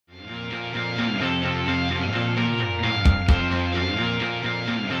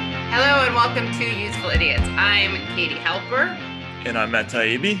and welcome to Useful Idiots. I'm Katie Halper. And I'm Matt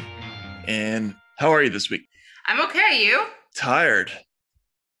Taibbi. And how are you this week? I'm okay, you? Tired.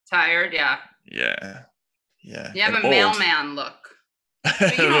 Tired, yeah. Yeah. You have and a old. mailman look.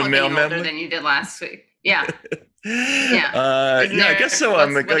 But you don't look any older than you did last week. Yeah. I guess so.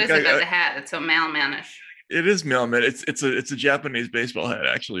 What is it about the hat? It's so mailmanish. It is mailman. It's a Japanese baseball hat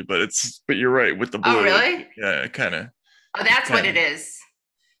actually, but you're right with the blue. Oh, really? Yeah, kind of. Oh, that's what it is.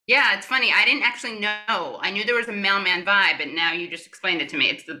 Yeah, it's funny. I didn't actually know. I knew there was a mailman vibe, but now you just explained it to me.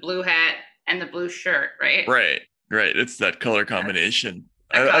 It's the blue hat and the blue shirt, right? Right. It's that color combination.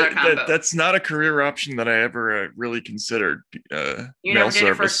 That's not a career option that I ever really considered. You never did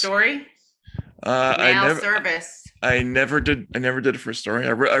it for a story? Service. I never did it for a story.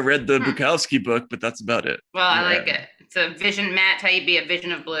 I read the Bukowski book, but that's about it. Well, I like it. It's a vision, Matt Taibbi, a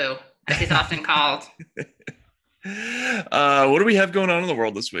vision of blue, as he's often called. What do we have going on in the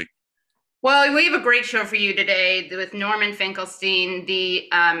world this week? Well, we have a great show for you today with Norman Finkelstein, the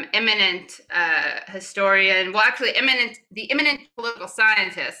eminent historian. Well, actually, the eminent political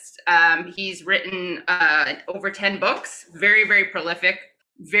scientist. He's written over 10 books. Very, very prolific.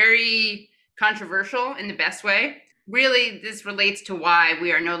 Very controversial in the best way. Really, this relates to why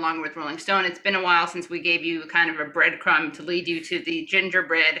we are no longer with Rolling Stone. It's been a while since we gave you kind of a breadcrumb to lead you to the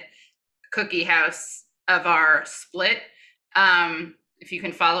gingerbread cookie house of our split. If you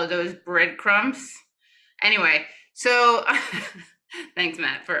can follow those breadcrumbs. Anyway, so thanks,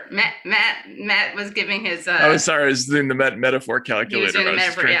 Matt. Matt was giving his. I was doing the metaphor calculator. He was doing the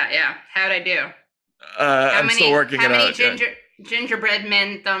metaphor. Yeah. How'd I do? I'm still working it out. How many gingerbread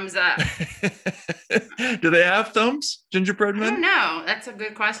men thumbs up? Do they have thumbs? Gingerbread men? I don't know. That's a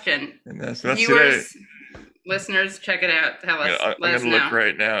good question. And that's Viewers, listeners, check it out. Tell us. I'm going to look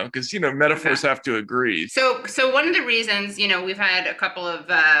right now because metaphors have to agree. So one of the reasons we've had a couple of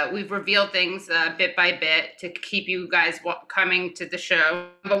we've revealed things bit by bit to keep you guys coming to the show.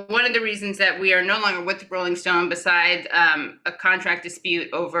 But one of the reasons that we are no longer with Rolling Stone, besides a contract dispute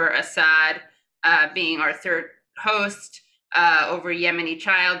over Assad being our third host, over Yemeni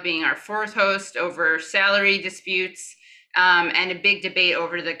Child being our fourth host, over salary disputes, and a big debate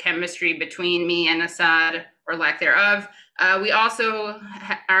over the chemistry between me and Assad, or lack thereof. We also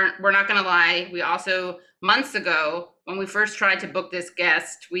we're not going to lie, we also, months ago, when we first tried to book this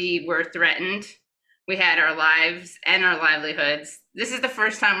guest, we were threatened. We had our lives and our livelihoods. This is the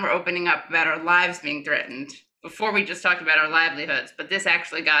first time we're opening up about our lives being threatened. Before we just talked about our livelihoods, but this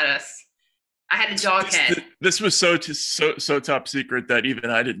actually got us. I had a dog head. This was so top secret that even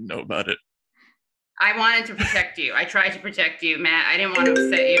I didn't know about it. I wanted to protect you. I tried to protect you, Matt. I didn't want to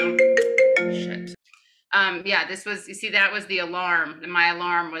upset you. Shit. This was, you see, that was the alarm. My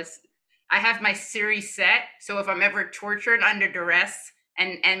alarm was, I have my Siri set. So if I'm ever tortured under duress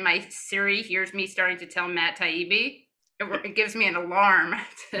and my Siri hears me starting to tell Matt Taibbi, it gives me an alarm.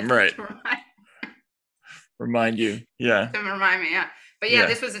 To remind you. Yeah. To remind me, yeah. But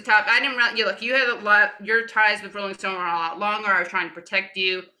this was a top. I didn't really, look, you had a lot, your ties with Rolling Stone were a lot longer. I was trying to protect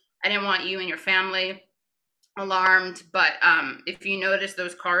you. I didn't want you and your family alarmed. But if you notice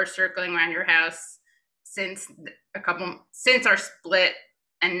those cars circling around your house since our split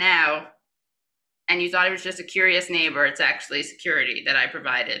and now, and you thought it was just a curious neighbor, it's actually security that I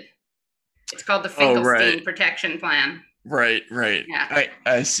provided. It's called the Finkelstein Protection Plan. Right. Yeah.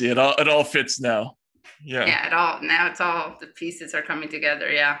 I see it all. It all fits now. Yeah. Now it's all, the pieces are coming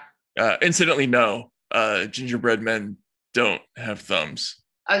together. Yeah. Incidentally, no. Gingerbread men don't have thumbs.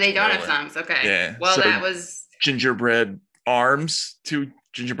 Oh, they don't have thumbs. Okay. Yeah. Well, so that was gingerbread arms. 2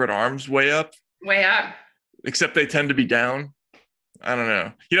 gingerbread arms way up. Way up. Except they tend to be down. I don't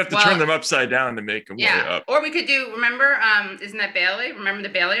know. You'd have to turn them upside down to make them way up. Or we could do. Remember, isn't that Bailey? Remember the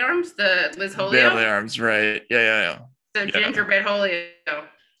Bailey arms? The Liz Holio. Bailey arms, right? Yeah. So gingerbread Holio.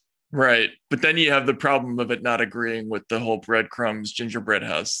 Right. But then you have the problem of it not agreeing with the whole breadcrumbs gingerbread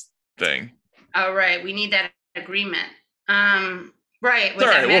house thing. Oh, right. We need that agreement. Right. All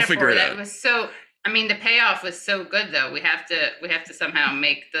right, we'll figure it out. It was so, I mean, the payoff was so good though. We have to somehow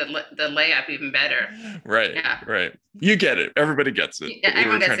make the layup even better. Right. Yeah. Right. You get it. Everybody gets it. Yeah,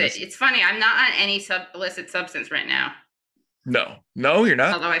 everyone gets it. It's funny. I'm not on any illicit substance right now. No, you're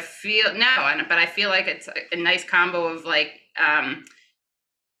not. Although I feel but I feel like it's a nice combo of like,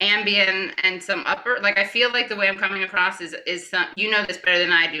 Ambien and some upper, like I feel like the way I'm coming across is some, you know this better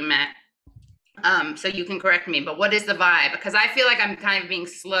than I do, Matt. So you can correct me, but what is the vibe? Because I feel like I'm kind of being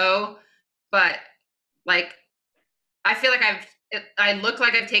slow, but like I feel like I look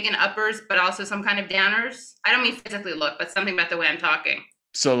like I've taken uppers, but also some kind of downers. I don't mean physically look, but something about the way I'm talking.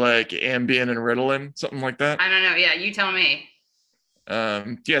 So like Ambien and Ritalin, something like that? I don't know. Yeah, you tell me.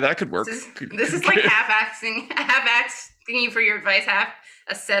 Yeah, that could work. This is like half-asking you for your advice, half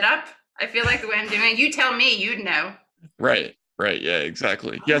a setup. I feel like the way I'm doing it. You tell me, you'd know. Right. Yeah,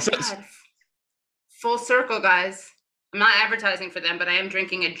 exactly. Oh Yes. my God. Full circle, guys. I'm not advertising for them, but I am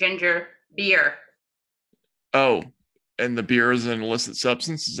drinking a ginger beer. Oh, and the beer is an illicit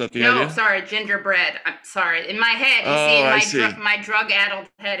substance? Is that the idea? No, sorry, gingerbread. I'm sorry. In my head, my drug-addled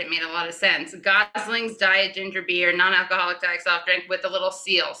head, it made a lot of sense. Gosling's Diet Ginger Beer, non-alcoholic diet soft drink with a little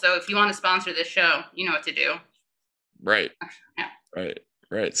seal. So if you want to sponsor this show, you know what to do. Right. Yeah.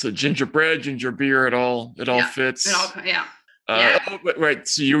 Right. So gingerbread, ginger beer, it all fits. Yeah. Right.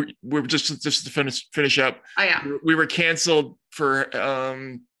 So we were just to finish up. Oh yeah. We were canceled for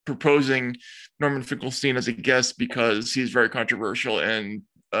proposing Norman Finkelstein as a guest because he's very controversial, and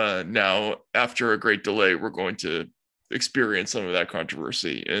now after a great delay, we're going to experience some of that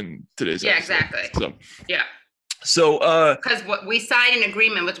controversy in today's episode. Exactly. So yeah. So because we signed an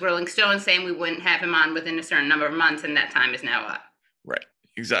agreement with Rolling Stone saying we wouldn't have him on within a certain number of months, and that time is now up. Right.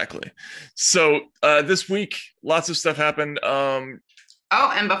 Exactly. So this week, lots of stuff happened.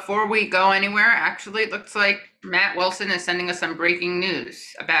 Oh, and before we go anywhere, actually, it looks like Matt Wilson is sending us some breaking news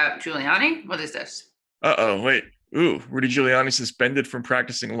about Giuliani. What is this? Wait. Rudy Giuliani suspended from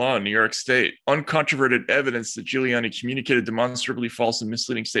practicing law in New York State. Uncontroverted evidence that Giuliani communicated demonstrably false and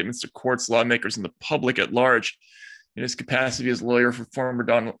misleading statements to courts, lawmakers, and the public at large in his capacity as lawyer for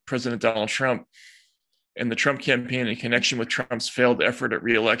former President Donald Trump and the Trump campaign in connection with Trump's failed effort at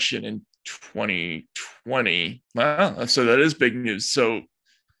re-election in 2020. Wow, so that is big news. So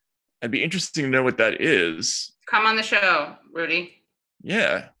I'd be interested to know what that is. Come on the show, Rudy.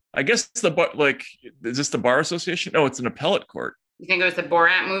 Yeah, I guess is this the Bar Association? No, it's an appellate court. You think it was the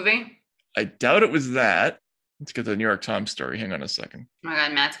Borat movie? I doubt it was that. Let's get the New York Times story. Hang on a second. Oh my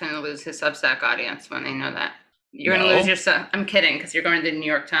God, Matt's going to lose his Substack audience when they know that. You're going to lose your sub. I'm kidding, because you're going to the New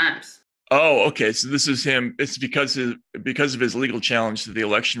York Times. Oh, okay. So this is him. It's because of his legal challenge to the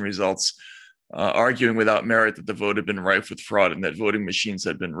election results, arguing without merit that the vote had been rife with fraud and that voting machines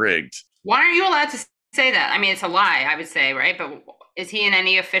had been rigged. Why aren't you allowed to say that? I mean, it's a lie, I would say, right? But is he in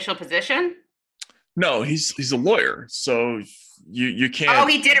any official position? No, he's a lawyer. So you can't. Oh,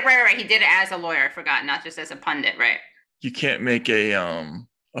 he did it right. He did it as a lawyer. I forgot, not just as a pundit, right? You can't make a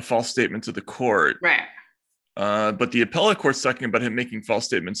false statement to the court, right? But the appellate court's talking about him making false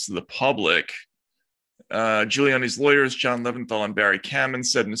statements to the public. Giuliani's lawyers, John Leventhal and Barry Kamen,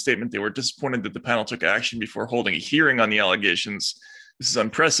 said in a statement they were disappointed that the panel took action before holding a hearing on the allegations. This is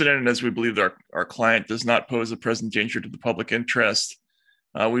unprecedented, as we believe that our client does not pose a present danger to the public interest.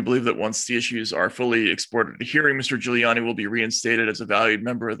 We believe that once the issues are fully explored at a hearing, Mr. Giuliani will be reinstated as a valued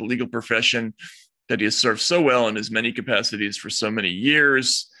member of the legal profession that he has served so well in his many capacities for so many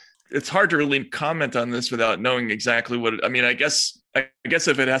years. It's hard to really comment on this without knowing exactly what I mean. I guess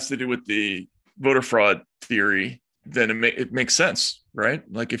if it has to do with the voter fraud theory, then it makes sense, right?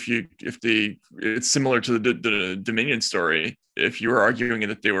 Like it's similar to the Dominion story. If you were arguing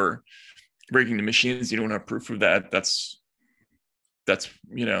that they were breaking the machines, you don't have proof of that. That's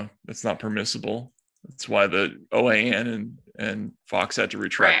not permissible. That's why the OAN and Fox had to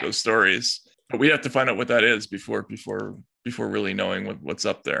retract those stories. But we have to find out what that is before really knowing what's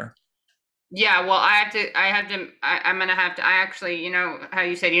up there. Yeah, well, I'm gonna have to. I actually, you know how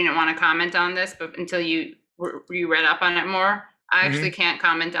you said you didn't want to comment on this, but until you read up on it more, I actually can't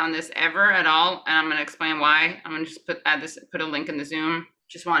comment on this ever at all, and I'm gonna explain why. I'm gonna just put a link in the Zoom.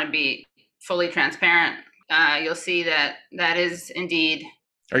 Just want to be fully transparent. You'll see that is indeed.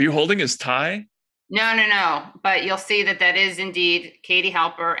 Are you holding his tie? No. But you'll see that is indeed Katie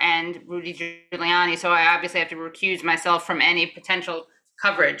Halper and Rudy Giuliani. So I obviously have to recuse myself from any potential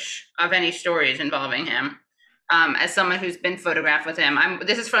coverage of any stories involving him, as someone who's been photographed with him.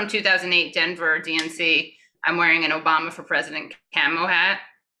 This is from 2008 Denver DNC. I'm wearing an Obama for President camo hat.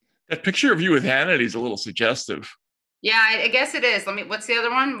 That picture of you with Hannity is a little suggestive. Yeah, I guess it is. What's the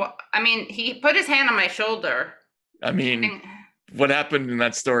other one? I mean, he put his hand on my shoulder. I mean, what happened in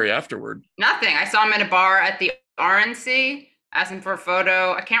that story afterward? Nothing. I saw him at a bar at the RNC. Asked him for a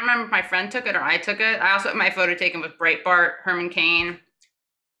photo. I can't remember if my friend took it or I took it. I also had my photo taken with Breitbart, Herman Cain,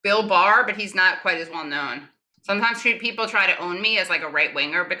 Bill Barr, but he's not quite as well known. Sometimes people try to own me as like a right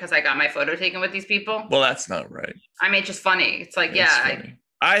winger because I got my photo taken with these people. Well, that's not right. I mean, it's just funny. It's like,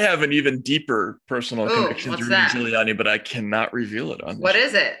 I have an even deeper personal connection to Rudy Giuliani, but I cannot reveal it on this. What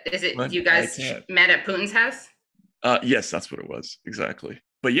is it? Is it you guys met at Putin's house? Yes, that's what it was. Exactly.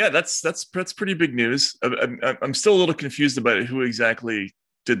 But yeah, that's pretty big news. I'm still a little confused about who exactly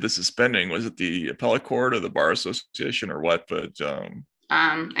did the suspending. Was it the appellate court or the Bar Association or what? But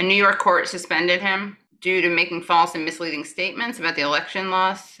a New York court suspended him. due to making false and misleading statements about the election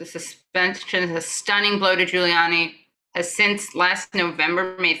loss. The suspension is a stunning blow to Giuliani, has since last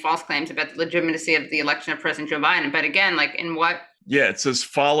November made false claims about the legitimacy of the election of President Joe Biden. But again, like in what? Yeah, it says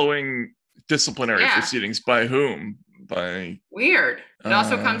following disciplinary proceedings by whom? By weird. It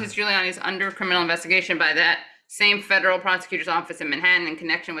also comes as Giuliani's under criminal investigation by that same federal prosecutor's office in Manhattan in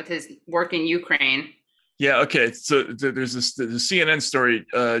connection with his work in Ukraine. Yeah, okay. So there's the CNN story.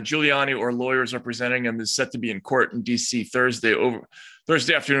 Giuliani or lawyers representing him is set to be in court in D.C. Thursday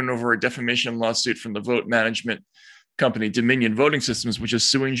afternoon over a defamation lawsuit from the vote management company Dominion Voting Systems, which is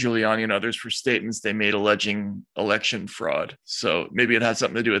suing Giuliani and others for statements they made alleging election fraud. So maybe it had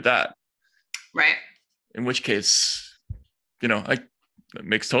something to do with that. Right. In which case, it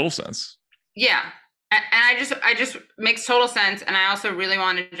makes total sense. Yeah. And I just makes total sense. And I also really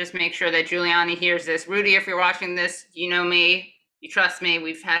want to just make sure that Giuliani hears this. Rudy, if you're watching this, you know me, you trust me.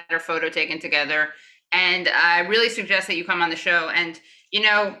 We've had our photo taken together. And I really suggest that you come on the show. And,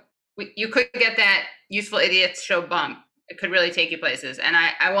 you could get that Useful Idiots show bump. It could really take you places. And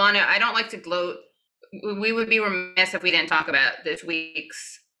I don't like to gloat. We would be remiss if we didn't talk about this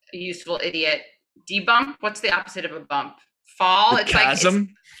week's Useful Idiot debump. What's the opposite of a bump? Fall. The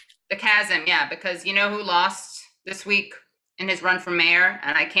chasm. The chasm, yeah, because you know who lost this week in his run for mayor?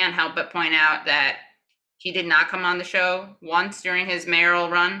 And I can't help but point out that he did not come on the show once during his mayoral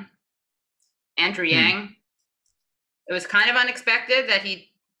run. Andrew Yang. It was kind of unexpected that he'd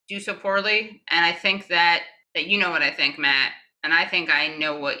do so poorly. And I think that you know what I think, Matt. And I think I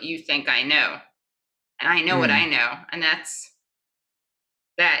know what you think I know. And I know what I know. And that's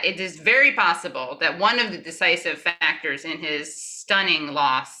that it is very possible that one of the decisive factors in his stunning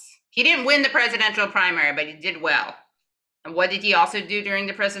loss, he didn't win the presidential primary, but he did well. And what did he also do during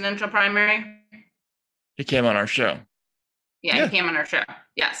the presidential primary? He came on our show. Yeah, he came on our show.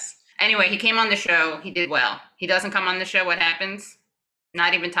 Yes. Anyway, he came on the show. He did well. He doesn't come on the show. What happens?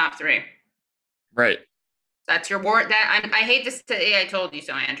 Not even top 3. Right. That's your word. I hate to say I told you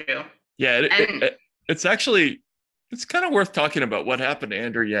so, Andrew. Yeah, it's actually, it's kind of worth talking about what happened to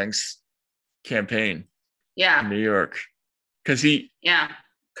Andrew Yang's campaign. Yeah. In New York. Because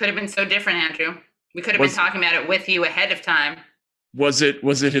could have been so different, Andrew. We could have been talking about it with you ahead of time. Was it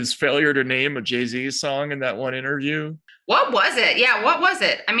his failure to name a Jay-Z song in that one interview? What was it? Yeah, what was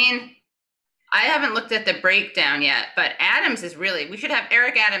it? I mean, I haven't looked at the breakdown yet, but Adams is really, we should have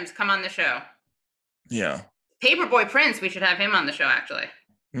Eric Adams come on the show. Yeah. Paperboy Prince, we should have him on the show, actually.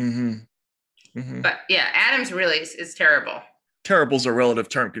 But yeah, Adams really is terrible. Terrible's a relative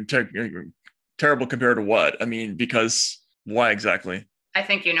term. Terrible compared to what? I mean, because why exactly? I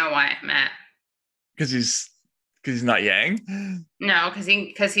think you know why, Matt. Because he's not Yang? No,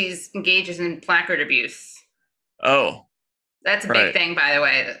 because he's engages in placard abuse. Oh. That's a big thing, by the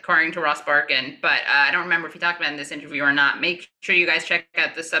way, according to Ross Barkan. But I don't remember if he talked about it in this interview or not. Make sure you guys check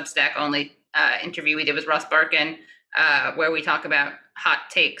out the Substack only interview we did with Ross Barkan, where we talk about hot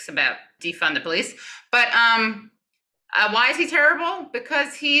takes about defund the police. But why is he terrible?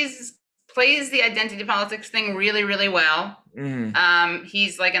 Because plays the identity politics thing really, really well.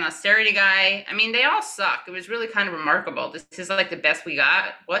 He's like an austerity guy. I mean, they all suck. It was really kind of remarkable. This is like the best we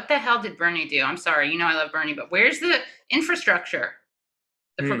got. What the hell did Bernie do? I'm sorry, I love Bernie, but where's the infrastructure?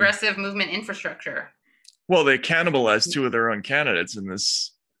 The progressive movement infrastructure. Well, they cannibalized 2 of their own candidates in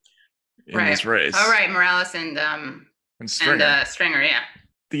this race. Oh, right, Morales and Stringer. Stringer, yeah.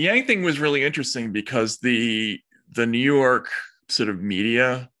 The Yang thing was really interesting because the New York sort of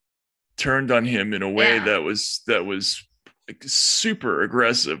media turned on him in a way that was like super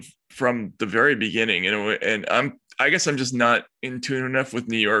aggressive from the very beginning. And I guess I'm just not in tune enough with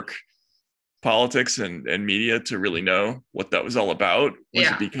New York politics and media to really know what that was all about. Was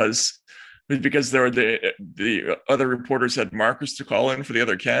it because there were the other reporters had markers to call in for the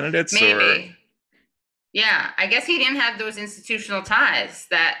other candidates? Maybe. Yeah, I guess he didn't have those institutional ties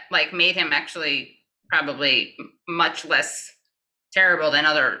that like made him actually probably much less terrible than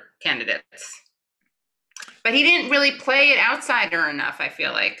other candidates. But he didn't really play it outsider enough, I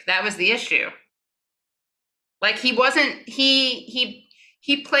feel like. That was the issue. Like he wasn't, he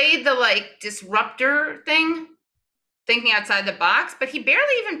played the like disruptor thing, thinking outside the box, but he barely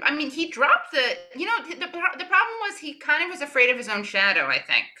even, he dropped the problem was he kind of was afraid of his own shadow, I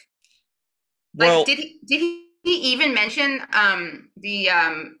think. Like, did he even mention the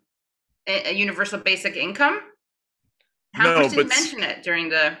universal basic income? How much did he mention it during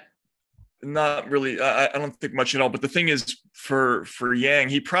the? Not really. I don't think much at all. But the thing is, for Yang,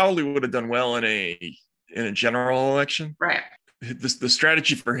 he probably would have done well in a general election. Right. The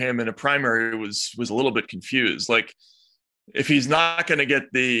strategy for him in a primary was a little bit confused. Like, if he's not going to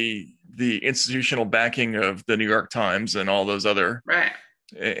get the the institutional backing of the New York Times and all those other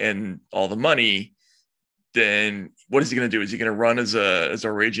and all the money, then what is he going to do? Is he going to run as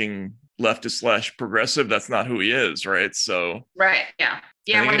a raging leftist / progressive? That's not who he is, right? So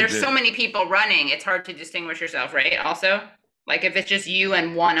when there's so many people running, it's hard to distinguish yourself, right? Also, like if it's just you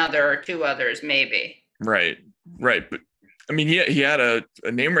and one other or two others, maybe. Right. But I mean, he had a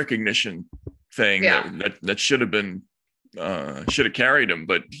name recognition thing that should have been should have carried him,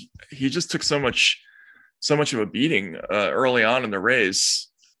 but he just took so much of a beating early on in the race.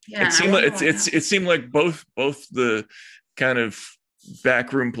 It seemed like both the kind of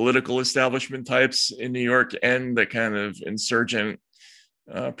backroom political establishment types in New York and the kind of insurgent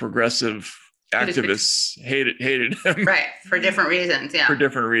progressive activists hated him, for different reasons.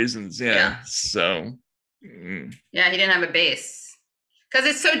 So he didn't have a base, because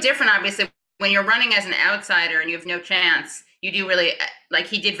it's so different, obviously, when you're running as an outsider and you have no chance. You do really, like,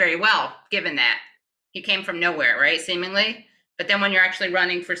 he did very well given that he came from nowhere, right, seemingly. But then when you're actually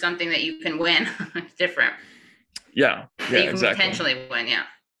running for something that you can win, it's different. Yeah, you can potentially win.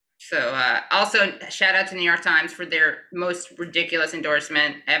 So also shout out to New York Times for their most ridiculous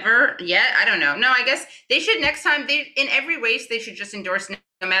endorsement ever. I don't know. No, I guess they should next time. In every race they should just endorse,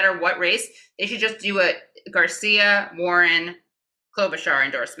 no matter what race. They should just do a Garcia, Warren, Klobuchar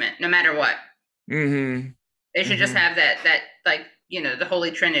endorsement, no matter what. They should just have that like, the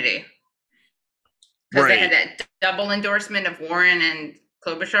Holy Trinity. Because they had that double endorsement of Warren and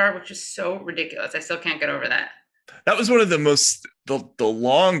Klobuchar, which is so ridiculous. I still can't get over that. That was one of the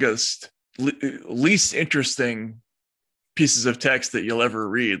longest, least interesting pieces of text that you'll ever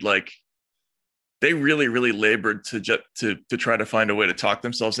read. Like, they really, really labored to try to find a way to talk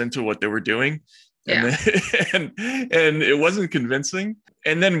themselves into what they were doing. And it wasn't convincing.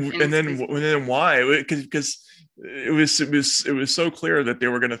 And then why? Because it was so clear that they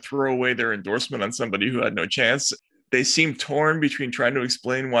were going to throw away their endorsement on somebody who had no chance. They seemed torn between trying to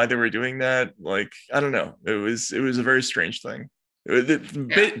explain why they were doing that. Like, I don't know. It was a very strange thing.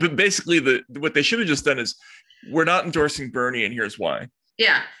 But basically, what they should have just done is, we're not endorsing Bernie, and here's why.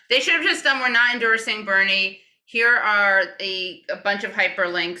 Yeah, they should have just done, we're not endorsing Bernie. Here are a bunch of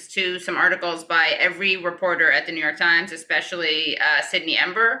hyperlinks to some articles by every reporter at the New York Times, especially Sydney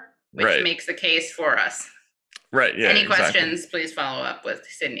Ember, which makes the case for us. Right. Yeah. Any questions, please follow up with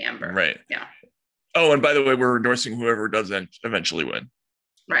Sydney Ember. Right. Yeah. Oh, and by the way, we're endorsing whoever does eventually win.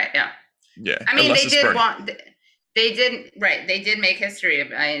 Right. Yeah. Yeah. I mean, they did make history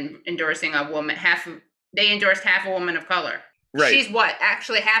by endorsing a woman. They endorsed half a woman of color. Right. She's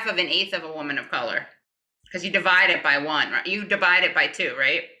actually half of an eighth of a woman of color. Because you divide it by one, right? You divide it by two,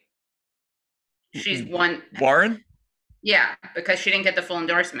 right? She's one. Warren? Yeah, because she didn't get the full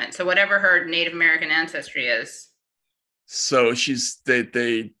endorsement. So whatever her Native American ancestry is. So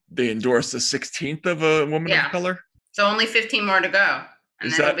they endorsed the 16th of a woman of color? So only 15 more to go.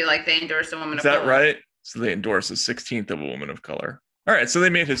 And then it'll be like they endorsed a woman of color. Is that right? So they endorsed the 16th of a woman of color. All right, so they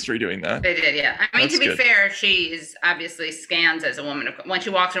made history doing that. They did, yeah. I mean, to be fair, she is obviously scans as a woman of color. When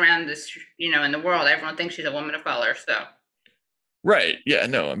she walks around this, in the world, everyone thinks she's a woman of color, so. Right, yeah,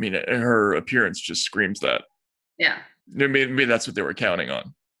 no, I mean, her appearance just screams that. Yeah. Maybe that's what they were counting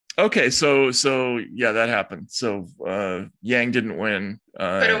on. Okay, so yeah, that happened. So Yang didn't win.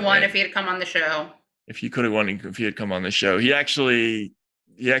 Could have won if he had come on the show. If he could have won, if he had come on the show. He actually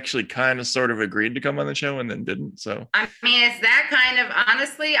kind of sort of agreed to come on the show and then didn't. So I mean, it's that kind of,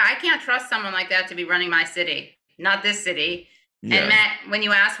 honestly, I can't trust someone like that to be running my city, not this city. Yeah. And Matt, when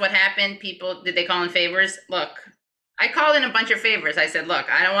you asked what happened, did they call in favors? Look, I called in a bunch of favors. I said, look,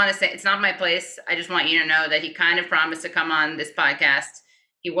 I don't want to say, it's not my place. I just want you to know that he kind of promised to come on this podcast.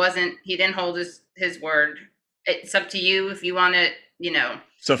 He didn't hold his word. It's up to you if you want to,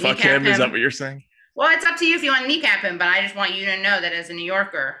 So fuck him. Is that what you're saying? Well, it's up to you if you want to kneecap him, but I just want you to know that as a New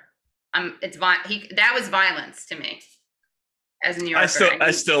Yorker, that was violence to me. As a New Yorker, I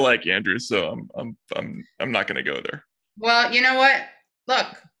still like Andrew, so I'm not going to go there. Well, you know what? Look,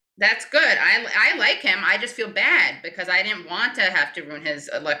 that's good. I like him. I just feel bad because I didn't want to have to ruin his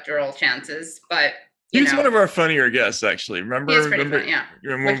electoral chances, but he's one of our funnier guests, actually. Remember? He's pretty funny, yeah.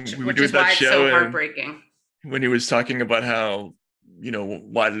 Which is why it's so heartbreaking. When he was talking about how,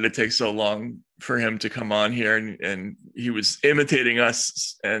 why did it take so long for him to come on here, and he was imitating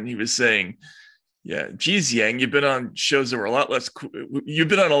us, and he was saying, yeah, geez, Yang, you've been on shows that were a lot less cool. You've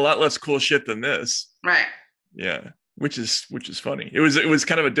been on a lot less cool shit than this. Right. Yeah. Which is funny. It was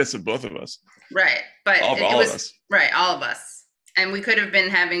kind of a diss of both of us. Right. But all of us. Right. All of us. And we could have been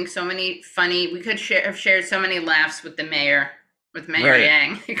having so many we could have shared so many laughs with Mayor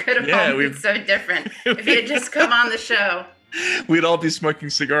Yang. It could have all been so different if he had just come on the show. We'd all be smoking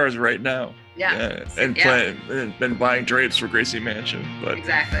cigars right now. Yeah. And Yeah. and buying drapes for Gracie Mansion.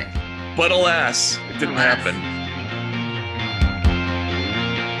 Exactly. But alas, it didn't happen.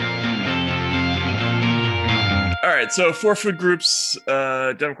 All right, so 4 food groups.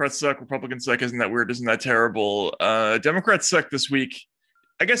 Democrats suck, Republicans suck. Isn't that weird? Isn't that terrible? Democrats suck this week.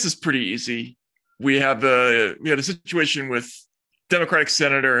 I guess it's pretty easy. We had a situation with Democratic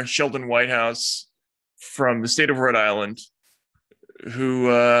Senator Sheldon Whitehouse from the state of Rhode Island,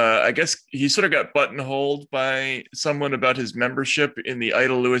 who I guess he sort of got buttonholed by someone about his membership in the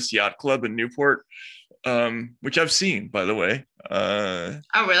Ida Lewis Yacht Club in Newport, which I've seen, by the way. Oh,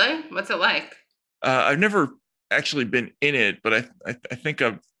 really? What's it like? I've never actually been in it, but I think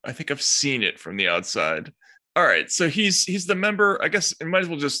I've seen it from the outside. All right, so he's the member. I guess I might as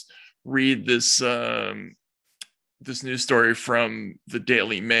well just read this this news story from the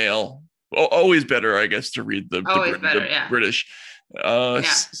Daily Mail. Always better, I guess, to read the British.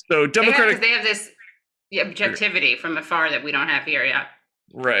 So Democratic, they have this objectivity from afar that we don't have here yet.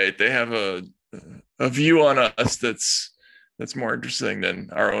 Right, they have a view on us that's more interesting than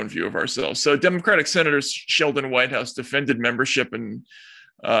our own view of ourselves. So Democratic Senator Sheldon Whitehouse defended membership in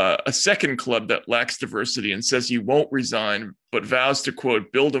a second club that lacks diversity and says he won't resign, but vows to,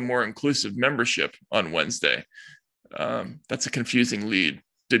 quote, build a more inclusive membership on Wednesday. That's a confusing lead.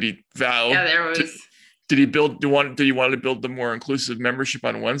 Did he vow? Yeah, there was. Did he want to build the more inclusive membership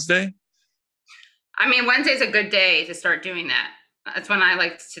on Wednesday? I mean, Wednesday's a good day to start doing that. That's when I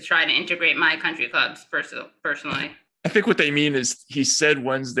like to try to integrate my country clubs personally. I think what they mean is he said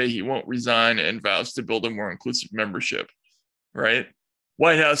Wednesday he won't resign and vows to build a more inclusive membership, right?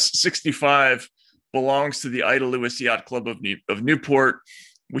 Whitehouse, 65, belongs to the Ida Lewis Yacht Club of Newport,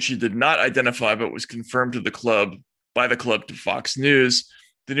 which he did not identify but was confirmed to the club by the club to Fox News.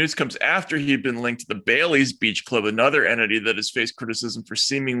 The news comes after he'd been linked to the Bailey's Beach Club, another entity that has faced criticism for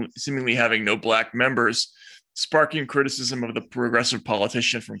seemingly having no black members, sparking criticism of the progressive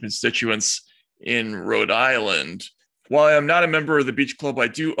politician from constituents in Rhode Island. While I am not a member of the beach club, I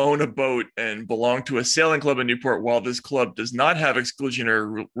do own a boat and belong to a sailing club in Newport. While this club does not have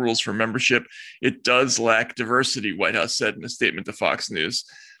exclusionary rules for membership, it does lack diversity, Whitehouse said in a statement to Fox News.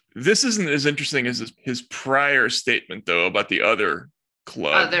 This isn't as interesting as his prior statement, though, about the other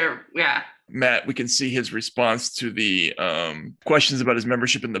club. Matt, we can see his response to the questions about his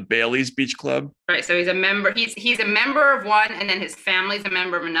membership in the Bailey's Beach Club. Right, so he's a member. He's a member of one, and then his family's a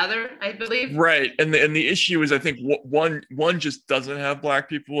member of another, I believe. Right, and the issue is, I think one just doesn't have black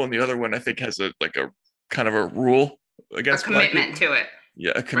people, and the other one I think has a kind of a rule against a commitment to it.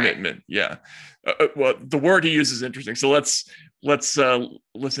 Yeah, a commitment. Right. Yeah. Well, the word he uses is interesting. So let's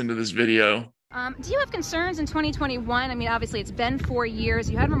listen to this video. Do you have concerns in 2021? I mean, obviously it's been 4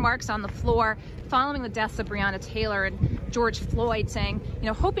 years. You had remarks on the floor following the deaths of Breonna Taylor and George Floyd saying,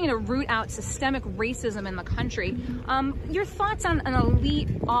 hoping to root out systemic racism in the country. Your thoughts on an elite,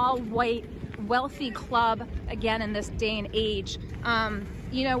 all-white, wealthy club, again, in this day and age,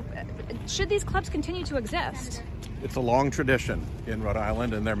 should these clubs continue to exist? It's a long tradition in Rhode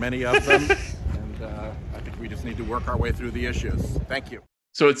Island, and there are many of them, and I think we just need to work our way through the issues. Thank you.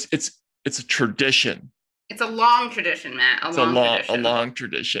 So it's a tradition. It's a long tradition, Matt. A long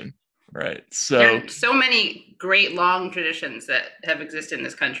tradition, right? So there are so many great long traditions that have existed in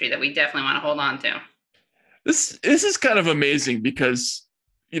this country that we definitely want to hold on to. This is kind of amazing because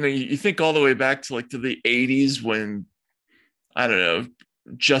you think all the way back to the 80s when, I don't know,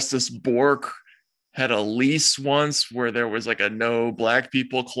 Justice Bork had a lease once where there was a no black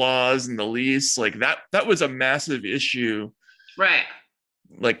people clause in the lease. That was a massive issue. Right.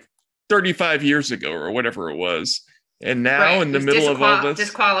 35 years ago or whatever it was. And now in the middle of all this,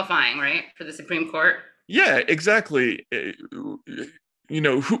 disqualifying, right, for the Supreme Court. Yeah, exactly.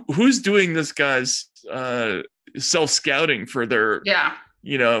 Who's doing this guy's self-scouting for their,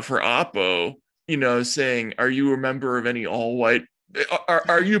 for Oppo, saying, are you a member of any all-white,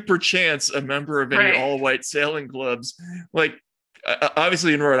 are you perchance a member of any all-white sailing clubs?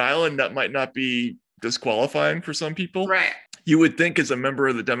 Obviously in Rhode Island, that might not be disqualifying for some people. Right. You would think as a member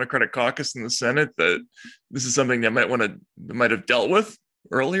of the Democratic caucus in the Senate that this is something that might have dealt with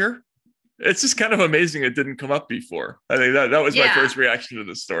earlier. It's just kind of amazing it didn't come up before. I think that was my first reaction to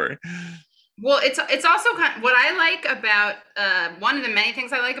this story. Well, it's also what I like about one of the many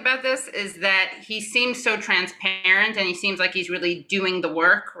things I like about this is that he seems so transparent and he seems like he's really doing the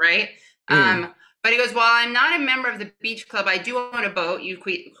work, right? But he goes, while I'm not a member of the beach club, I do own a boat. You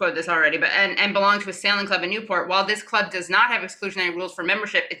quoted this already, but and belong to a sailing club in Newport. While this club does not have exclusionary rules for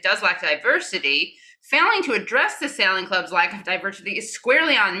membership, it does lack diversity, Failing to address the sailing club's lack of diversity is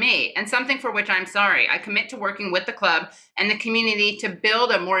squarely on me, and something for which I'm sorry. I commit to working with the club and the community to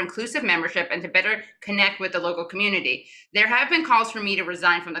build a more inclusive membership and to better connect with the local community. There have been calls for me to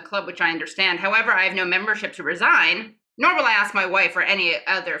resign from the club, which I understand. However, I have no membership to resign, nor will I ask my wife or any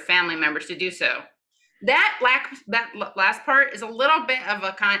other family members to do so. That last part is a little bit of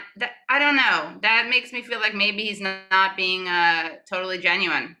a I don't know. That makes me feel like maybe he's not being totally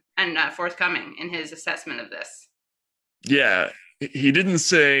genuine and forthcoming in his assessment of this. Yeah, he didn't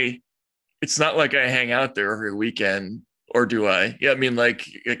say, it's not like I hang out there every weekend, or do I? Yeah, I mean, like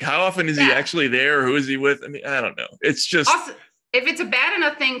how often is he actually there? Who is he with? I mean, I don't know. It's just... Also, if it's a bad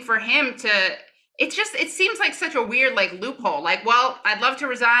enough thing for him to... it seems like such a weird loophole. Like, well, I'd love to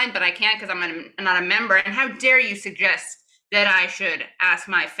resign, but I can't because I'm not a member. And how dare you suggest that I should ask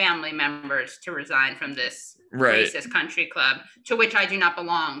my family members to resign from this racist country club to which I do not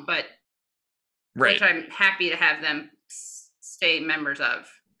belong, but which I'm happy to have them stay members of.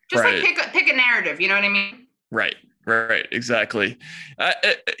 Just like pick a narrative, you know what I mean? Right, exactly.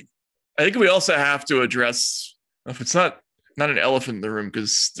 I think we also have to address, if it's not an elephant in the room,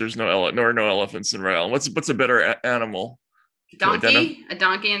 because there's no elephants in Rhode Island. What's a better animal? Donkey? A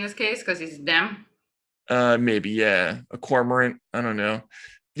donkey in this case, because he's them? Maybe, yeah. A cormorant. I don't know.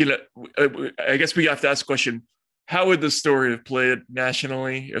 I guess we have to ask the question, how would this story have played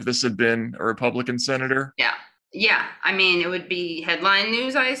nationally if this had been a Republican senator? Yeah. I mean, it would be headline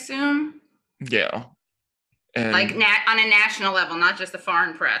news, I assume. Yeah. And on a national level, not just the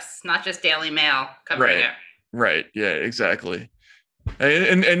foreign press, not just Daily Mail covering it. Right. Yeah, exactly.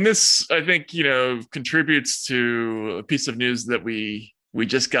 And this, I think, contributes to a piece of news that we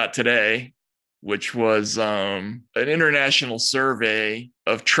just got today, which was an international survey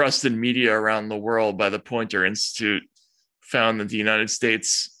of trust in media around the world by the Poynter Institute found that the United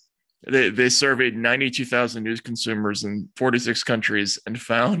States, they surveyed 92,000 news consumers in 46 countries and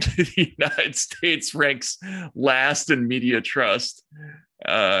found the United States ranks last in media trust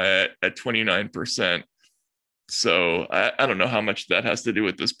at 29%. So I don't know how much that has to do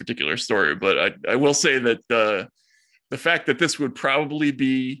with this particular story, but I will say that the fact that this would probably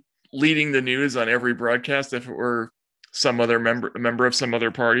be leading the news on every broadcast if it were some other member of some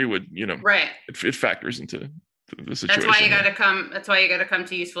other party would, it factors into the situation. That's why you got to come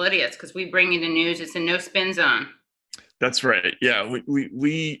to Useful Idiots, because we bring you the news. It's a no spin zone. That's right. Yeah,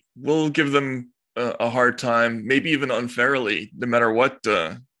 we will give them a hard time, maybe even unfairly, no matter what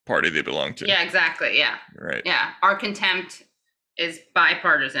party they belong to. Yeah, exactly. Yeah. Right. Yeah. Our contempt is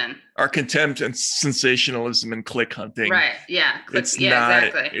bipartisan. Our contempt and sensationalism and click hunting. Right. Yeah.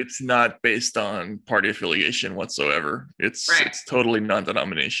 Exactly. It's not based on party affiliation whatsoever. It's totally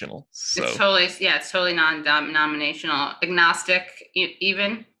non-denominational. So it's totally non-denominational. Agnostic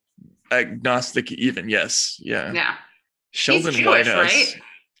even. Yes. Yeah. Yeah. Sheldon He's Jewish, Whitehouse.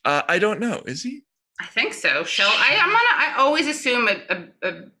 Right? I don't know. Is he? I think so. I always assume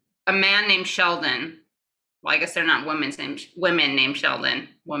a man named Sheldon. Well, I guess they're not women named Sheldon.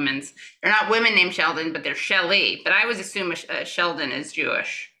 They're not women named Sheldon, but they're Shelley. But I always assume Sheldon is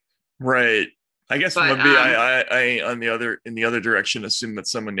Jewish. Right. I guess maybe I in the other direction assume that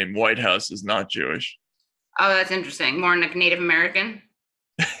someone named Whitehouse is not Jewish. Oh, that's interesting. More like Native American.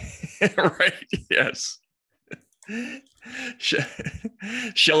 Right. Yes.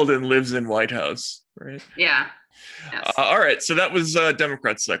 Sheldon lives in White House, right? Yeah. Yes. All right. So that was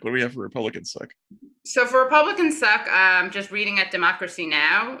Democrat suck. What do we have for Republican suck? So for Republican suck, just reading at Democracy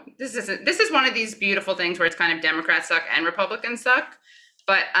Now. This is one of these beautiful things where it's kind of Democrat suck and Republican suck.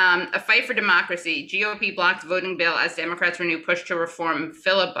 But a fight for democracy. GOP blocks voting bill as Democrats renew push to reform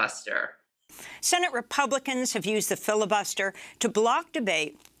filibuster. Senate Republicans have used the filibuster to block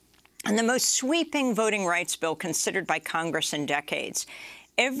debate on the most sweeping voting rights bill considered by Congress in decades.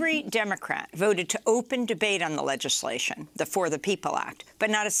 Every Democrat voted to open debate on the legislation, the For the People Act, but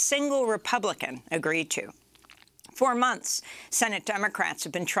not a single Republican agreed to. For months, Senate Democrats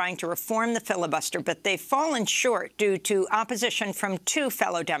have been trying to reform the filibuster, but they've fallen short due to opposition from two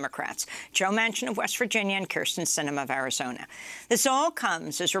fellow Democrats, Joe Manchin of West Virginia and Kyrsten Sinema of Arizona. This all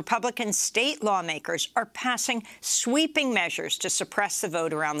comes as Republican state lawmakers are passing sweeping measures to suppress the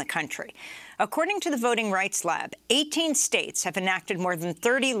vote around the country. According to the Voting Rights Lab, 18 states have enacted more than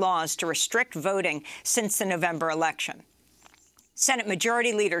 30 laws to restrict voting since the November election. Senate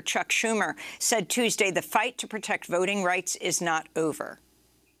Majority Leader Chuck Schumer said Tuesday the fight to protect voting rights is not over.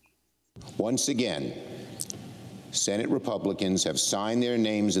 Once again, Senate Republicans have signed their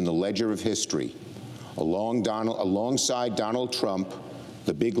names in the ledger of history alongside Donald Trump,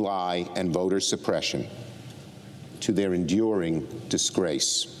 the big lie, and voter suppression, to their enduring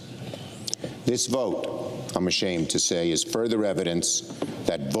disgrace. This vote, I'm ashamed to say, is further evidence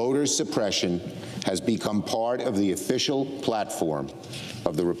that voter suppression has become part of the official platform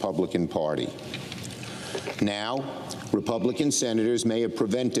of the Republican Party. Now, Republican senators may have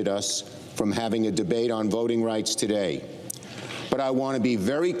prevented us from having a debate on voting rights today, but I want to be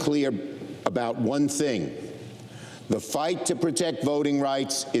very clear about one thing. The fight to protect voting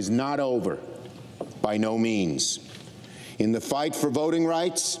rights is not over, by no means. In the fight for voting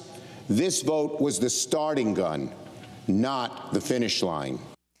rights, this vote was the starting gun, not the finish line.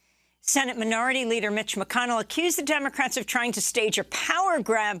 Senate Minority Leader Mitch McConnell accused the Democrats of trying to stage a power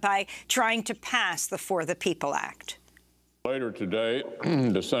grab by trying to pass the For the People Act. Later today,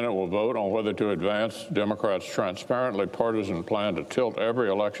 the Senate will vote on whether to advance Democrats' transparently partisan plan to tilt every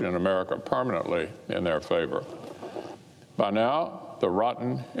election in America permanently in their favor. By now, the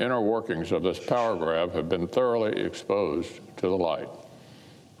rotten inner workings of this power grab have been thoroughly exposed to the light.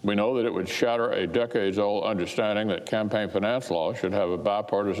 We know that it would shatter a decades-old understanding that campaign finance law should have a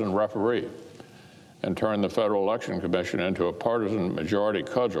bipartisan referee and turn the Federal Election Commission into a partisan majority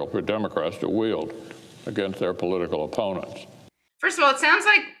cudgel for Democrats to wield against their political opponents. First of all, it sounds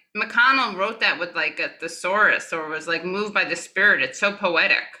like McConnell wrote that with like a thesaurus or was like moved by the spirit. It's so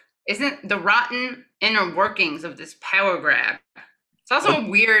poetic. Isn't the rotten inner workings of this power grab? It's also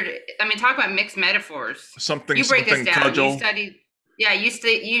weird. I mean, talk about mixed metaphors. You break this down. Cudgel. You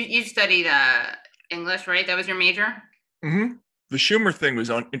studied English, right? That was your major? Mm-hmm. The Schumer thing was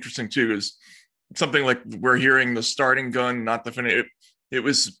interesting too, because something like we're hearing the starting gun, not the finish. It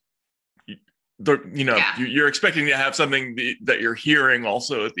was, you're expecting to have something that you're hearing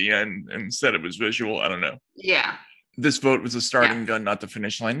also at the end, and instead it was visual. I don't know. Yeah. This vote was the starting gun, not the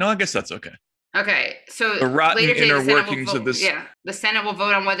finish line. No, I guess that's okay. Okay, so the rotten inner workings of this. Yeah, the Senate will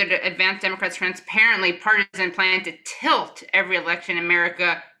vote on whether to advance Democrats' transparently partisan plan to tilt every election in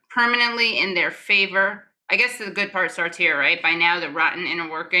America permanently in their favor. I guess the good part starts here, right? By now, the rotten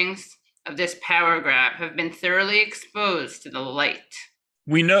inner workings of this power grab have been thoroughly exposed to the light.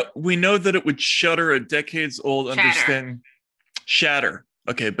 We know that it would shatter a decades-old understanding. Shatter.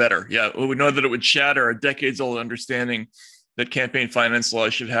 Okay, better. Yeah, we know that it would shatter a decades-old understanding that campaign finance law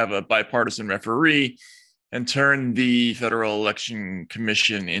should have a bipartisan referee and turn the Federal Election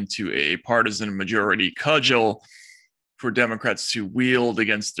Commission into a partisan majority cudgel for Democrats to wield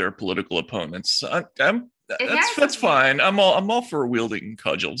against their political opponents. That's fine. I'm all for wielding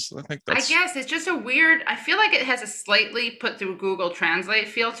cudgels. I guess it's just a weird. I feel like it has a slightly put through Google Translate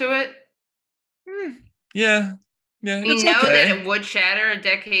feel to it. Yeah. You know that it would shatter a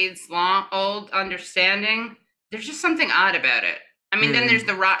decades-old understanding. There's just something odd about it. I mean, then there's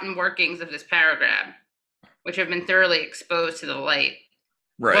the rotten workings of this power grab, which have been thoroughly exposed to the light.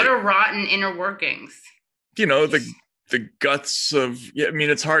 Right. What are rotten inner workings? The guts of. Yeah, I mean,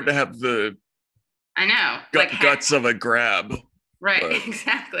 it's hard to have the. I know. Guts of a grab. Right. But.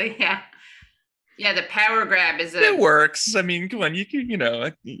 Exactly. Yeah. Yeah. The power grab is. It works. I mean, come on.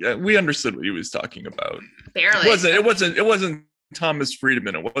 We understood what he was talking about. Barely. It wasn't Thomas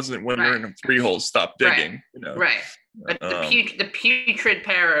Friedman. It wasn't when we're in a three holes, stop digging. Right. But the putrid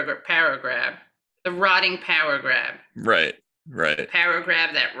power grab, the rotting power grab. Right. The power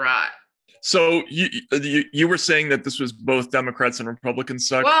grab that rot. So you were saying that this was both Democrats and Republicans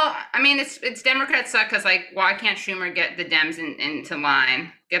suck? Well, I mean, it's Democrats suck because why can't Schumer get the Dems into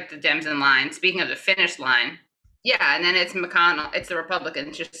line? Get the Dems in line. Speaking of the finish line. Yeah, and then it's McConnell. It's the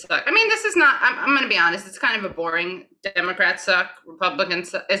Republicans just suck. I mean, this is not. I'm going to be honest. It's kind of a boring. Democrats suck.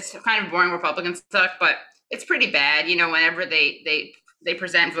 Republicans. It's kind of boring. Republicans suck, but it's pretty bad. Whenever they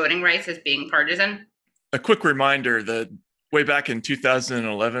present voting rights as being partisan. A quick reminder that way back in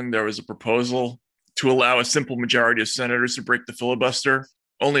 2011, there was a proposal to allow a simple majority of senators to break the filibuster.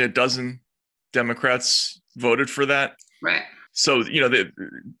 Only a dozen Democrats voted for that. Right. So, there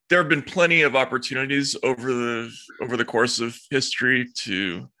have been plenty of opportunities over the course of history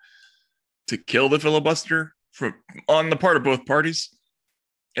to kill the filibuster on the part of both parties,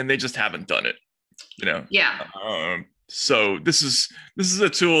 and they just haven't done it. Yeah. So this is a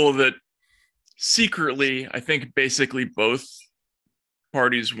tool that secretly, I think, basically both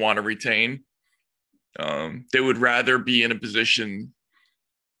parties want to retain. They would rather be in a position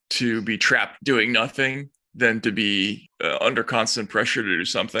to be trapped doing nothing than to be under constant pressure to do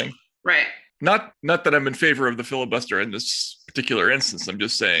something. Right. Not that I'm in favor of the filibuster in this particular instance. I'm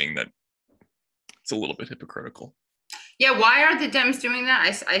just saying that it's a little bit hypocritical. Yeah, why are the Dems doing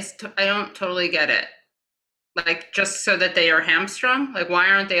that? I don't totally get it. Just so that they are hamstrung? Why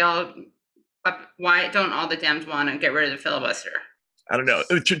aren't they all... Why don't all the Dems want to get rid of the filibuster? I don't know.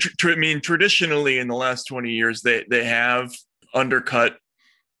 I mean, traditionally in the last 20 years, they have undercut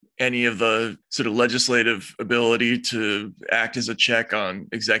any of the sort of legislative ability to act as a check on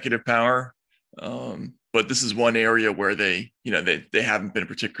executive power. But this is one area where they haven't been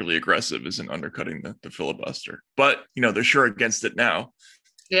particularly aggressive, is in undercutting the filibuster. But, they're sure against it now.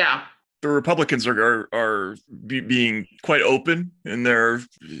 Yeah. The Republicans are being quite open in their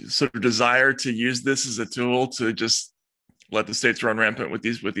sort of desire to use this as a tool to just let the states run rampant with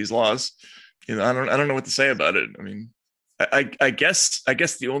these laws. I don't know what to say about it. I mean, I guess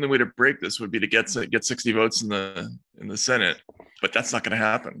the only way to break this would be to get 60 votes in the Senate, but that's not going to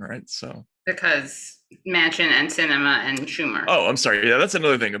happen, right? So because Manchin and Sinema and Schumer. Oh, I'm sorry. Yeah, that's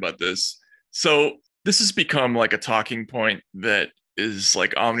another thing about this. So this has become like a talking point that is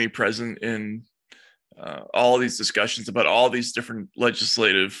like omnipresent in all these discussions about all these different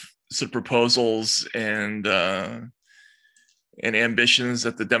legislative sort of proposals and ambitions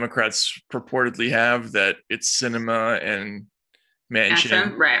that the Democrats purportedly have, that it's Sinema and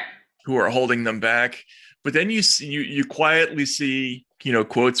Manchin right, who are holding them back. But then you quietly see,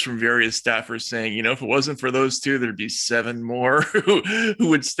 quotes from various staffers saying, if it wasn't for those two, there'd be 7 more who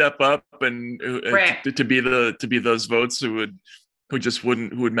would step up and to be those votes who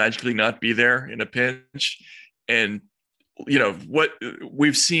would magically not be there in a pinch. And what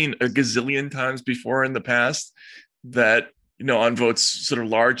we've seen a gazillion times before in the past, that on votes sort of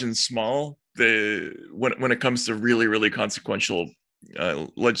large and small, when it comes to really, really consequential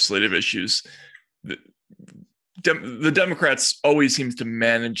legislative issues, the Democrats always seems to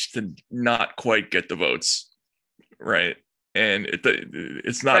manage to not quite get the votes, right? And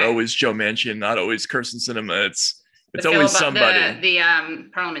it's not always Joe Manchin, not always Kirsten Sinema. It's always somebody. The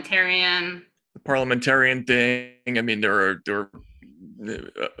parliamentarian thing. I mean, there are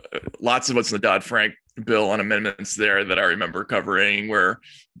lots of votes in the Dodd-Frank bill on amendments there that I remember covering, where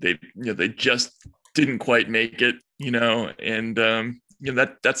they just didn't quite make it, and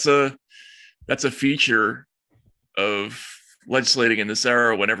that's a feature of legislating in this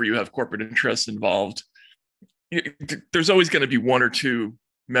era. Whenever you have corporate interests involved, there's always going to be 1 or 2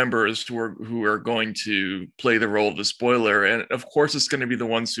 members who are going to play the role of the spoiler, and of course it's going to be the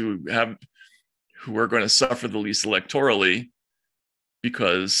ones who are going to suffer the least electorally,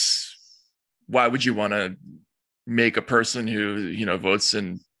 because why would you want to make a person who votes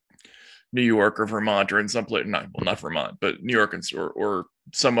in New York or Vermont or in some place, not Vermont, but New York or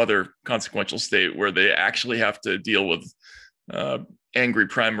some other consequential state where they actually have to deal with angry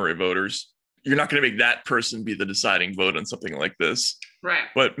primary voters? You're not going to make that person be the deciding vote on something like this. Right.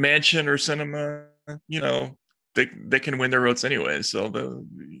 But Manchin or Sinema, they can win their votes anyway. So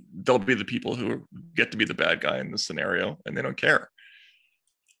they'll be the people who get to be the bad guy in this scenario, and they don't care.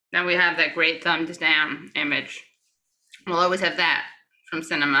 Now we have that great thumbs down image. We'll always have that from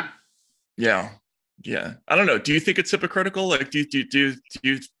Sinema. Yeah. I don't know. Do you think it's hypocritical? Like, do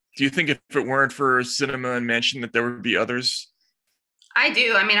you think if it weren't for Sinema and Manchin that there would be others? I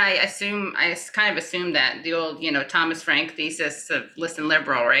do. I mean, I kind of assume that the old, Thomas Frank thesis of listen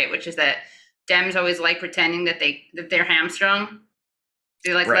liberal, right? Which is that Dems always like pretending that they're hamstrung.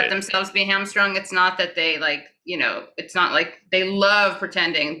 They let themselves be hamstrung. It's not that they it's not like they love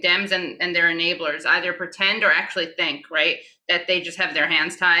pretending. Dems and their enablers either pretend or actually think, right, that they just have their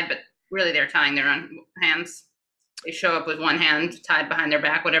hands tied, but really they're tying their own hands. They show up with one hand tied behind their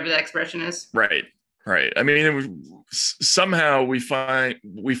back, whatever that expression is. Right. I mean, somehow we find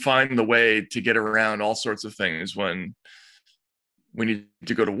the way to get around all sorts of things when we need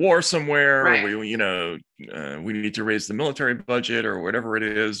to go to war somewhere, or we need to raise the military budget or whatever it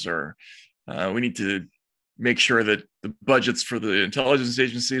is, or we need to make sure that the budgets for the intelligence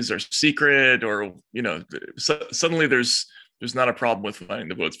agencies are secret, or suddenly there's not a problem with finding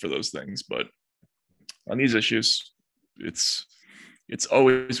the votes for those things. But on these issues, it's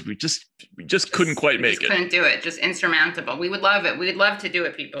always we just couldn't quite make it. Couldn't do it. Just insurmountable. We would love it. We'd love to do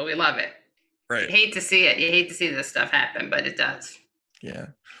it, people. We love it. Right. You hate to see it. You hate to see this stuff happen, but it does. Yeah.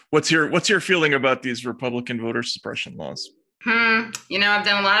 What's your feeling about these Republican voter suppression laws? I've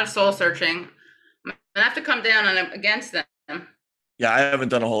done a lot of soul searching. I'm gonna have to come down on against them. Yeah, I haven't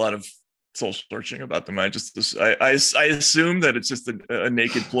done a whole lot of soul searching about them. I assume that it's just a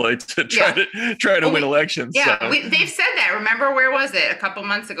naked ploy to try to win elections. Yeah, so. They've said that. Remember, where was it? A couple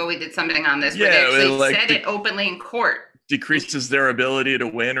months ago, we did something on this where they actually said it openly in court. Decreases their ability to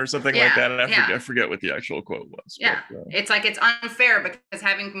win or something like that. And I forget what the actual quote was. Yeah, but, it's like it's unfair because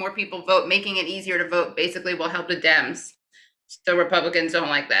having more people vote, making it easier to vote, basically will help the Dems. So Republicans don't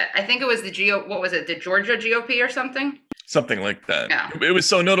like that. I think it was the Georgia GOP or something? Something like that. Yeah. It was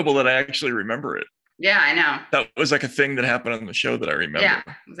so notable that I actually remember it. Yeah, I know. That was like a thing that happened on the show that I remember. Yeah,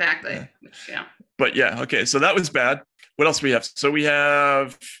 exactly. Yeah. But yeah, okay. So that was bad. What else do we have? So we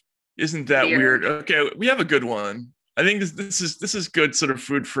have Isn't that weird? Okay, we have a good one. I think this is good sort of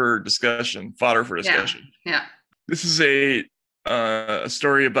food for discussion, fodder for discussion. Yeah. This is a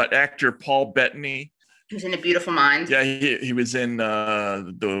story about actor Paul Bettany. Who's in A Beautiful Mind. Yeah, he was in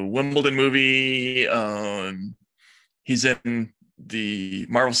the Wimbledon movie. He's in the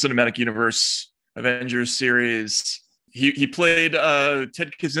Marvel Cinematic Universe Avengers series. He played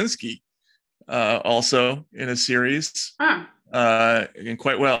Ted Kaczynski also in a series. Huh. And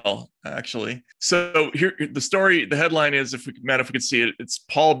quite well, actually. So here, the headline is, Matt, if we could see it, it's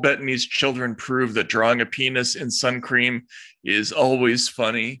Paul Bettany's children prove that drawing a penis in sun cream is always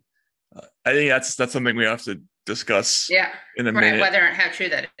funny. I think that's something we have to discuss. Yeah. In a minute, whether and how true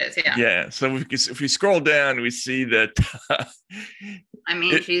that is. Yeah. Yeah. So if we scroll down, we see that. I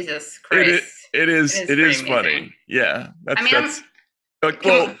mean, Jesus Christ. It is funny. Yeah.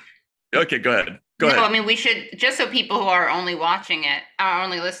 Okay, go ahead. Go ahead. I mean, we should, just so people who are only watching it, are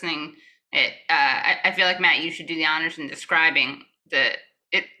only listening it, I feel like, Matt, you should do the honors in describing it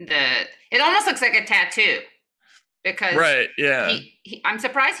almost looks like a tattoo, because right, yeah. I'm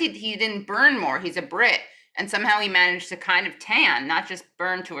surprised he didn't burn more. He's a Brit, and somehow he managed to kind of tan, not just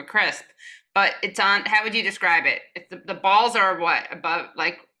burn to a crisp. But it's on, how would you describe it? The balls are what, above,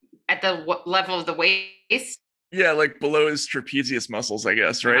 like at the level of the waist? Yeah, like below his trapezius muscles, I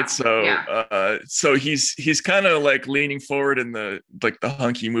guess, right? Wow. So so he's kind of like leaning forward in the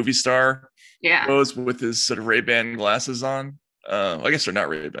hunky movie star pose with his sort of Ray-Ban glasses on. I guess they're not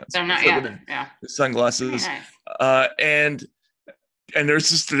Ray-Bans. They're not, his sunglasses. Nice. And there's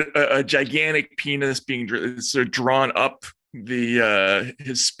just a gigantic penis being sort of drawn up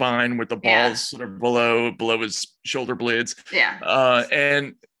his spine with the balls sort of below his shoulder blades. Yeah.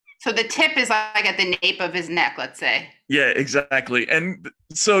 And so the tip is like at the nape of his neck, let's say. Yeah, exactly. And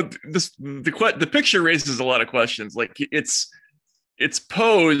so the picture raises a lot of questions. Like it's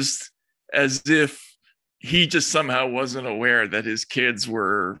posed as if he just somehow wasn't aware that his kids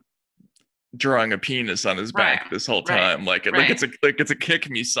were drawing a penis on his back this whole time. Like it's a kick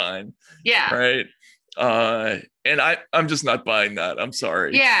me sign. Yeah. Right. And I'm just not buying that. I'm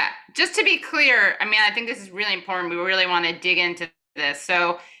sorry. Yeah. Just to be clear, I mean, I think this is really important. We really want to dig into this.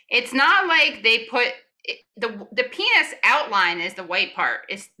 So it's not like they put the penis outline is the white part.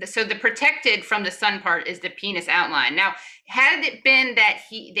 So the protected from the sun part is the penis outline. Now, had it been that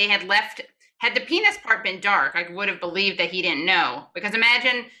had the penis part been dark, I would have believed that he didn't know. Because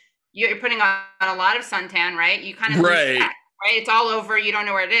imagine you're putting on a lot of suntan, right? You kind of lose that, right? It's all over. You don't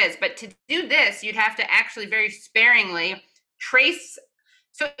know where it is. But to do this, you'd have to actually very sparingly trace.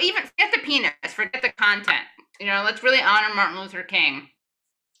 So even forget the penis, forget the content. Let's really honor Martin Luther King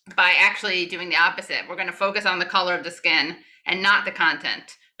by actually doing the opposite. We're going to focus on the color of the skin and not the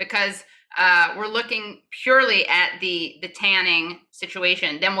content, because we're looking purely at the tanning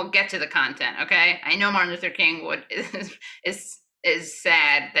situation. Then we'll get to the content. Okay. I know Martin Luther King is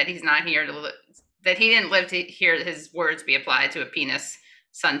sad that he's not here that he didn't live to hear his words be applied to a penis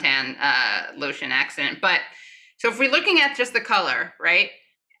suntan lotion accident. But so if we're looking at just the color, right?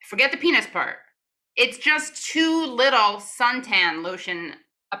 Forget the penis part. It's just too little suntan lotion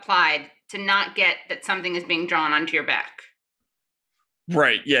applied to not get that something is being drawn onto your back.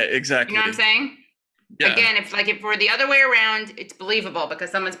 Right. Yeah, exactly. You know what I'm saying? Yeah. Again, if we're the other way around, it's believable because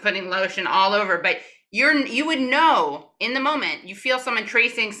someone's putting lotion all over, but you would know in the moment, you feel someone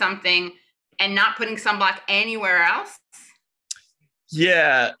tracing something and not putting sunblock anywhere else.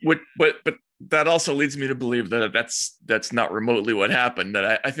 Yeah. But that also leads me to believe that that's not remotely what happened.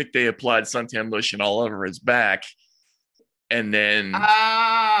 That I think they applied suntan lotion all over his back. And then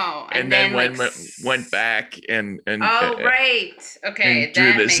went back and right, okay, and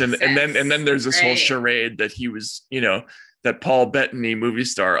do this, and then there's this whole charade that he was, that Paul Bettany, movie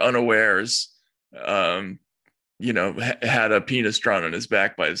star, unawares, had a penis drawn on his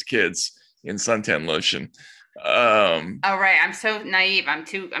back by his kids in suntan lotion. Right, I'm so naive.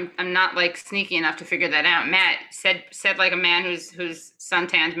 I'm not like sneaky enough to figure that out. Matt said like a man who's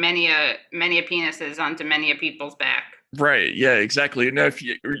suntanned many a penises onto many a people's back. Right. Yeah, exactly. Now,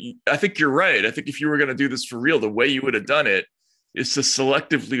 I think you're right. I think if you were going to do this for real, the way you would have done it is to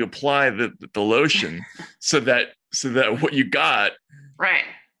selectively apply the lotion so that what you got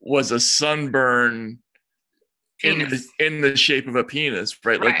was a sunburn in the shape of a penis,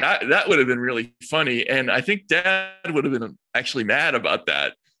 right? Like that would have been really funny. And I think Dad would have been actually mad about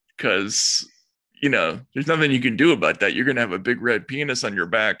that because, there's nothing you can do about that. You're going to have a big red penis on your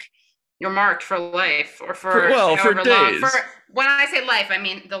back. You're marked for life, or for days. When I say life, I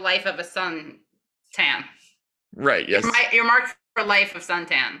mean the life of a suntan. Right. Yes. You're marked for life of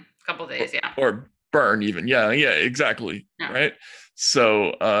suntan. A couple of days, yeah. Or burn even. Yeah, exactly. Yeah. Right.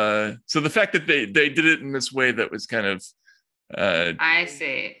 So so the fact that they did it in this way that was kind of I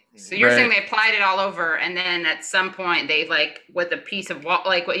see. So you're right. saying they applied it all over, and then at some point they like with a piece of wall,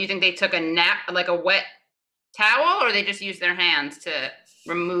 like what you think they took like a wet towel, or they just used their hands to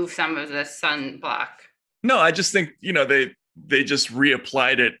remove some of the sunblock? No, I just think, you know, they just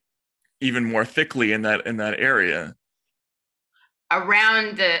reapplied it even more thickly in that area.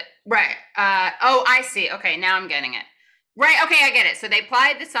 Around the right. Oh, I see. Okay, now I'm getting it. Right. Okay, I get it. So they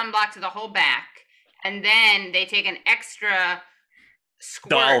applied the sunblock to the whole back, and then they take an extra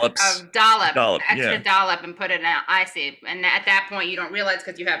squirt of dollop, extra dollop, and put it out. I see. And at that point, you don't realize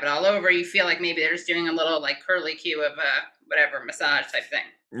because you have it all over. You feel like maybe they're just doing a little like curly cue of whatever massage type thing.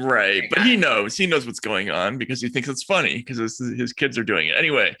 Right, but he knows what's going on because he thinks it's funny because his kids are doing it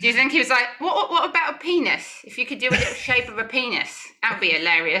anyway. Do you think he was like, what about a penis? If you could do it in the shape of a penis, that would be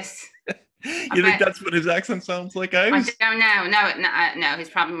hilarious. You think that's what his accent sounds like? I don't know. No, he's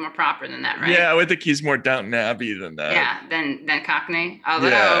probably more proper than that, right? Yeah, I would think he's more Downton Abbey than that. Yeah, than Cockney.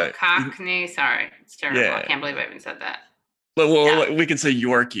 Although Cockney, sorry, it's terrible. Yeah. I can't believe I even said that. Well, we can say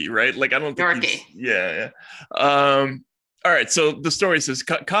Yorkie, right? Like I don't think Yorkie. Yeah. All right, so the story says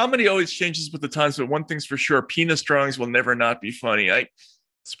comedy always changes with the times, but one thing's for sure: penis drawings will never not be funny.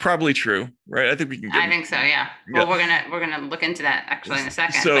 It's probably true, right? I think we can. I think so. Yeah. Well, we're gonna look into that actually in a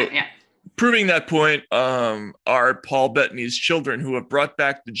second. So, but yeah. Proving that point are Paul Bettany's children, who have brought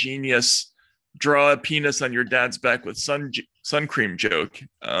back the genius "draw a penis on your dad's back with sun cream" joke.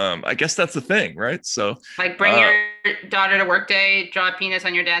 I guess that's the thing, right? So, like, bring your daughter to work day, draw a penis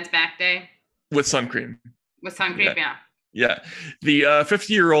on your dad's back day with sun cream. With sun cream, yeah. Yeah. The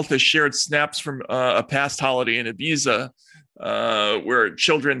 50-year-old has shared snaps from a past holiday in Ibiza, where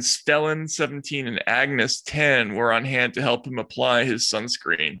children Stellan, 17, and Agnes, 10, were on hand to help him apply his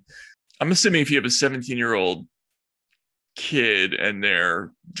sunscreen. I'm assuming if you have a 17-year-old kid and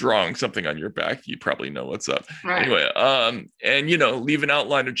they're drawing something on your back, you probably know what's up. Right. Anyway, and, you know, leave an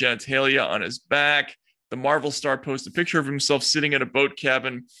outline of genitalia on his back. The Marvel star posted a picture of himself sitting at a boat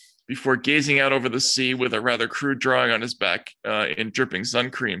cabin before gazing out over the sea with a rather crude drawing on his back in dripping sun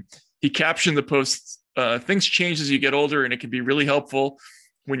cream. He captioned the post, "Things change as you get older, and it can be really helpful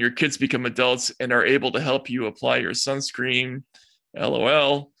when your kids become adults and are able to help you apply your sunscreen.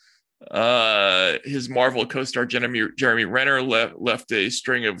 LOL." His Marvel co-star Jeremy Renner left a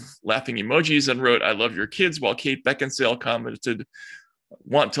string of laughing emojis and wrote, "I love your kids," while Kate Beckinsale commented,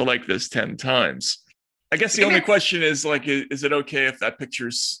 "Want to like this 10 times." I guess the only question is, like, is it okay if that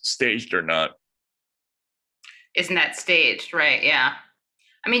picture's staged or not? Isn't that staged? Right. Yeah.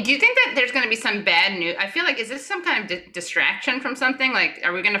 I mean, do you think that there's going to be some bad news? I feel like, is this some kind of distraction from something? Like,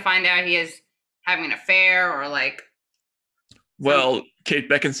 are we going to find out he is having an affair or like? Well, Kate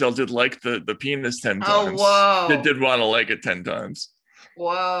Beckinsale did like the penis 10 times. Oh, whoa. They did want to like it 10 times.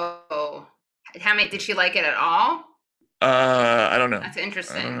 Whoa. How many, did she like it at all? I don't know. That's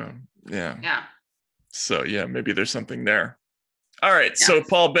interesting. I don't know. Yeah. Yeah. So yeah, maybe there's something there. All right. Yeah. So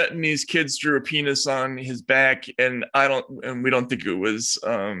Paul Bettany's kids drew a penis on his back, and we don't think it was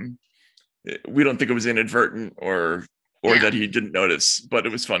inadvertent or that he didn't notice, but it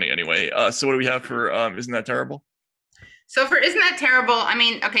was funny anyway. So what do we have for Isn't That Terrible? So for Isn't That Terrible? I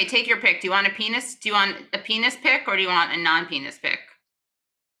mean, okay, take your pick. Do you want a penis? Do you want a penis pick, or do you want a non-penis pick?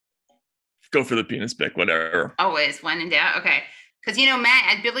 Go for the penis pick, whatever. Always, when in doubt. Okay. Because, you know, Matt,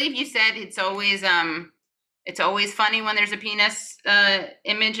 I believe you said it's always funny when there's a penis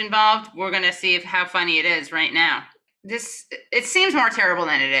image involved. We're going to see how funny it is right now. It seems more terrible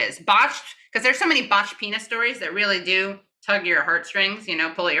than it is. Botched, because there's so many botched penis stories that really do tug your heartstrings, you know,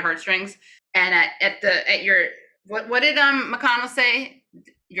 pull at your heartstrings. And what did McConnell say?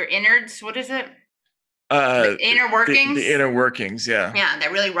 Your innards, what is it? The inner workings? The inner workings, yeah. Yeah,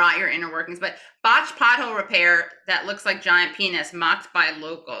 that really rot your inner workings. But botched pothole repair that looks like giant penis mocked by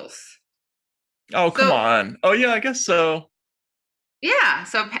locals. Oh, come on. Oh, yeah, I guess so. Yeah,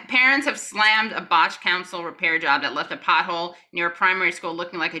 so parents have slammed a botched council repair job that left a pothole near a primary school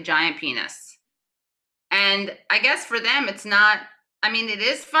looking like a giant penis. And I guess for them, it's not, I mean, it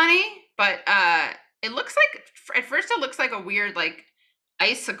is funny, but it looks like, at first it looks like a weird, like,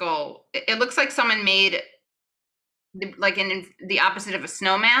 icicle. It looks like someone made like in the opposite of a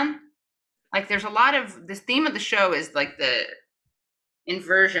snowman. Like there's a lot of this theme of the show is like the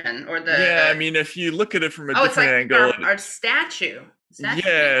inversion or the I mean, if you look at it from a different angle, our statue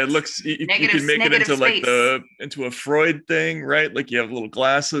it looks you can make it into space. Like into a Freud thing, right? Like you have little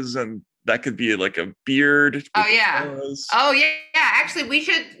glasses and that could be like a beard. Oh yeah. Actually, we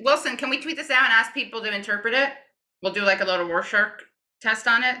should, Wilson, can we tweet this out and ask people to interpret it? We'll do like a little Rorschach test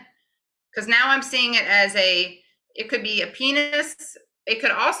on it. Because now I'm seeing it as it could be a penis. It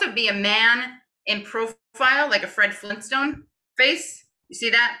could also be a man in profile, like a Fred Flintstone face. You see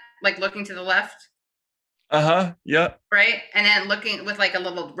that? Like looking to the left. Uh-huh. Yeah. Right? And then looking with like a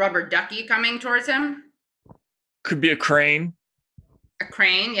little rubber ducky coming towards him. Could be a crane. A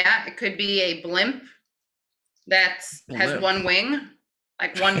crane, yeah. It could be a blimp that has one wing.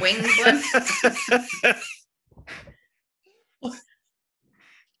 Like one winged blimp.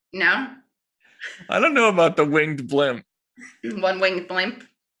 No? I don't know about the winged blimp. One winged blimp.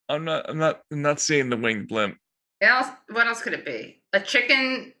 I'm not seeing the winged blimp. What else could it be? A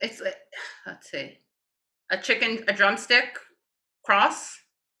chicken. Let's see. A drumstick cross.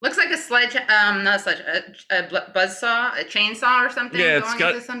 Looks like a sledge. Not a sledge. A buzzsaw, a chainsaw, or something. Yeah,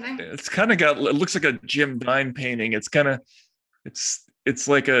 something. It's kind of got. It looks like a Jim Dine painting. It's kind of. It's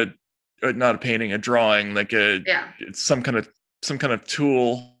like not a painting, a drawing. Like it's some kind of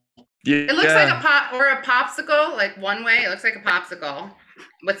tool. Yeah. It looks like a pot or a popsicle. Like one way, it looks like a popsicle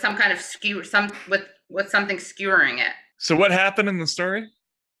with some kind of with something skewering it. So what happened in the story?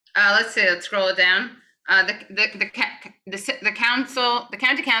 Let's see. Let's scroll it down. The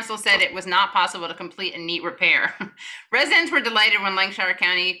county council said it was not possible to complete a neat repair. Residents were delighted when Lancashire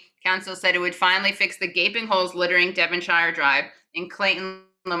County Council said it would finally fix the gaping holes littering Devonshire Drive in Clayton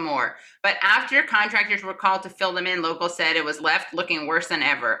Lemoore. But after contractors were called to fill them in, locals said it was left looking worse than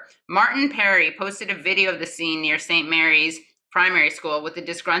ever. Martin Perry posted a video of the scene near St. Mary's Primary School with the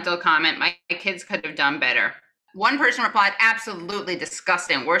disgruntled comment, "My kids could have done better." One person replied, "Absolutely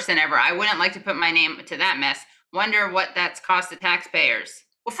disgusting, worse than ever. I wouldn't like to put my name to that mess. Wonder what that's cost the taxpayers."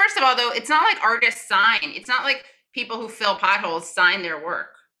 Well, first of all, though, it's not like artists sign. It's not like people who fill potholes sign their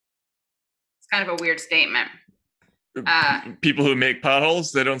work. It's kind of a weird statement. People who make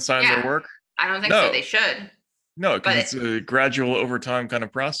potholes, they don't sign their work? I don't think so. They should. No, because it's a gradual over time kind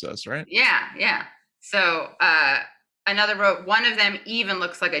of process, right? Yeah. So another wrote, "One of them even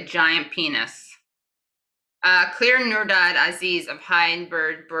looks like a giant penis." Clear Nurdad Aziz of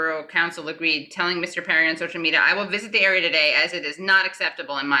Hyndburn Borough Council agreed, telling Mr. Perry on social media, "I will visit the area today as it is not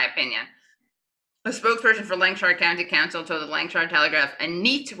acceptable in my opinion." A spokesperson for Lancashire County Council told the Lancashire Telegraph a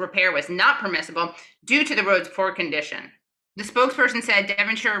neat repair was not permissible due to the road's poor condition. The spokesperson said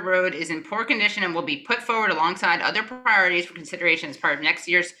Devonshire Road is in poor condition and will be put forward alongside other priorities for consideration as part of next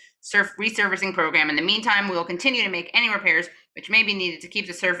year's resurfacing program. In the meantime, we will continue to make any repairs which may be needed to keep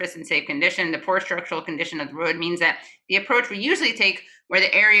the surface in safe condition. The poor structural condition of the road means that the approach we usually take, where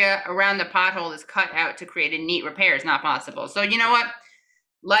the area around the pothole is cut out to create a neat repair, is not possible. So you know what?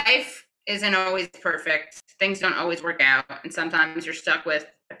 Life isn't always perfect. Things don't always work out. And sometimes you're stuck with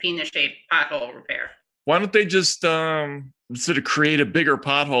a penis-shaped pothole repair. Why don't they just sort of create a bigger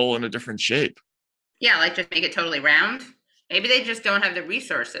pothole in a different shape? Yeah, like just make it totally round. Maybe they just don't have the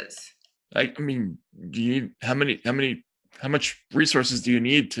resources. I mean, do you how much resources do you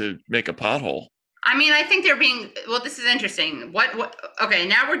need to make a pothole? I mean, I think they're being, well, this is interesting. Okay,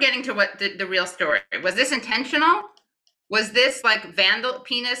 now we're getting to what the real story. Was this intentional? Was this like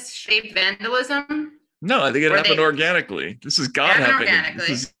penis-shaped vandalism? No, I think it happened organically. This is God happening. This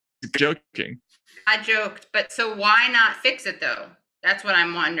is joking. I joked, but so why not fix it though? That's what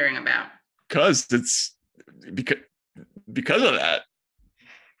I'm wondering about. Because of that.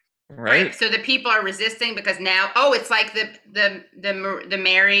 Right. So the people are resisting because now, it's like the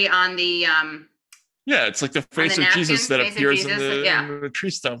Mary on the yeah, it's like the face of Jesus that appears in the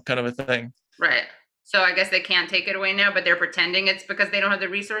tree stump kind of a thing. Right. So I guess they can't take it away now, but they're pretending it's because they don't have the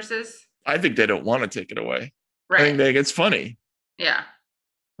resources. I think they don't want to take it away. Right. I think it's funny. Yeah.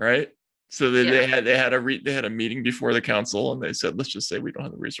 Right. So they had a meeting before the council and they said, let's just say we don't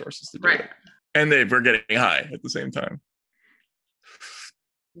have the resources to do it. And they were getting high at the same time.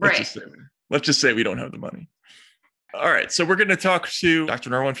 Let's just say we don't have the money. All right, so we're going to talk to Dr.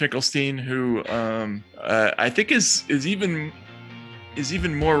 Noam Finkelstein, who I think is even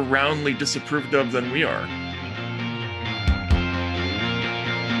more roundly disapproved of than we are.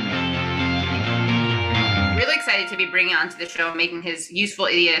 Really excited to be bringing onto the show, making his Useful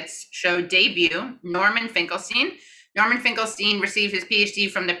Idiots show debut, Norman Finkelstein. Norman Finkelstein received his PhD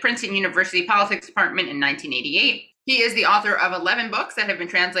from the Princeton University Politics Department in 1988. He is the author of 11 books that have been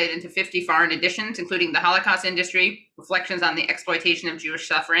translated into 50 foreign editions, including The Holocaust Industry, Reflections on the Exploitation of Jewish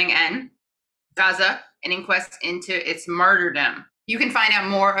Suffering, and Gaza, an Inquest into its Martyrdom. You can find out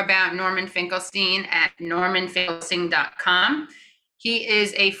more about Norman Finkelstein at normanfinkelstein.com. He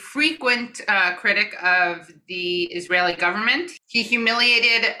is a frequent critic of the Israeli government. He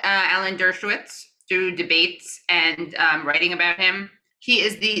humiliated Alan Dershowitz through debates and writing about him. He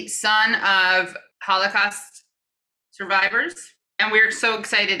is the son of Holocaust survivors, And we're so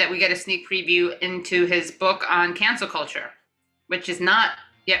excited that we get a sneak preview into his book on cancel culture, which is not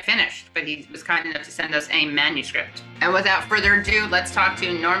yet finished, but he was kind enough to send us a manuscript. And without further ado, let's talk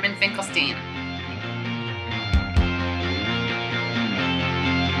to Norman Finkelstein.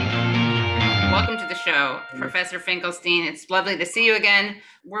 Welcome to the show, Professor Finkelstein. It's lovely to see you again.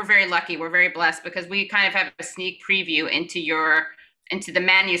 We're very lucky. We're very blessed because we kind of have a sneak preview into the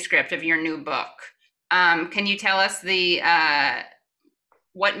manuscript of your new book. Can you tell us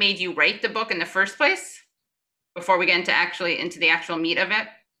what made you write the book in the first place before we get into the actual meat of it?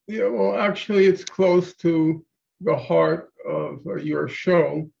 Yeah, well, actually, it's close to the heart of your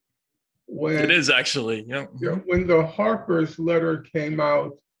show. It is actually, yeah. When the Harper's letter came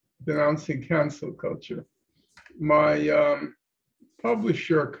out denouncing cancel culture, my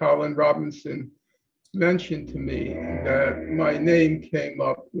publisher, Colin Robinson, mentioned to me that my name came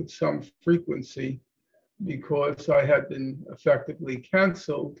up with some frequency because I had been effectively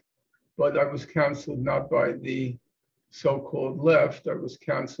canceled, but I was canceled not by the so-called left, I was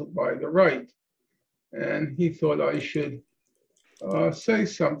canceled by the right. And he thought I should say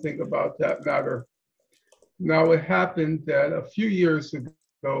something about that matter. Now, it happened that a few years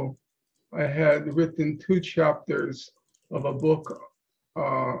ago, I had written 2 chapters of a book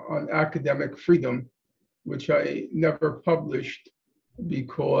on academic freedom, which I never published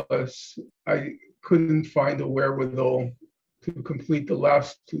because I couldn't find a wherewithal to complete the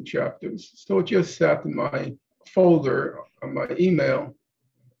last 2 chapters. So it just sat in my folder on my email.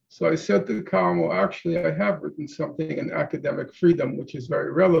 So I said to Colin, well, actually, I have written something in academic freedom, which is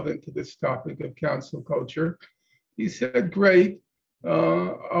very relevant to this topic of cancel culture. He said, great,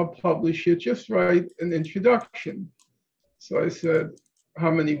 I'll publish it, just write an introduction. So I said, how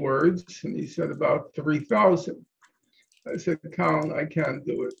many words? And he said, about 3,000. I said, Colin, I can't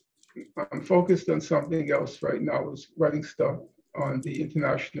do it. I'm focused on something else right now. I was writing stuff on the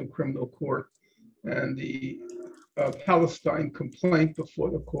International Criminal Court and the Palestine complaint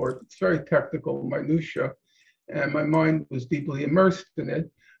before the court. It's very technical, minutia, and my mind was deeply immersed in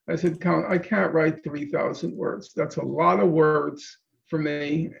it. I said, Colin, I can't write 3,000 words. That's a lot of words for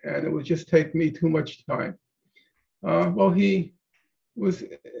me, and it would just take me too much time. Well, he was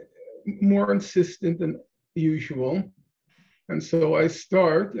more insistent than usual. And so I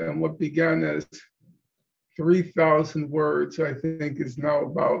start, and what began as 3,000 words, I think is now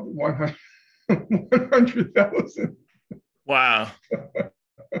about 100,000. Wow.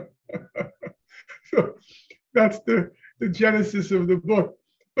 So that's the genesis of the book.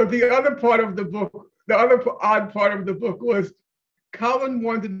 But the other part of the book, the other odd part of the book was Colin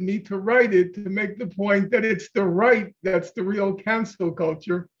wanted me to write it to make the point that it's the right that's the real cancel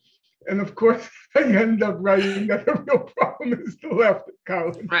culture. And of course, I end up writing that the real problem is the left,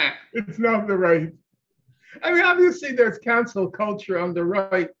 Colin. Right. It's not the right. I mean, obviously, there's cancel culture on the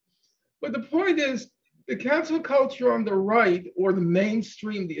right. But the point is, the cancel culture on the right, or the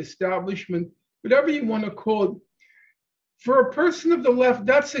mainstream, the establishment, whatever you want to call it, for a person of the left,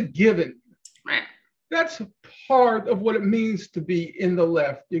 that's a given. Right. That's part of what it means to be in the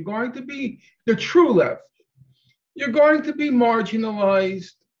left. You're going to be the true left. You're going to be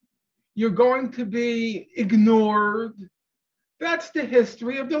marginalized. You're going to be ignored. That's the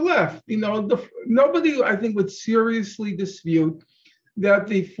history of the left. You know, nobody, I think, would seriously dispute that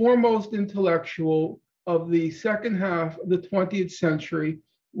the foremost intellectual of the second half of the 20th century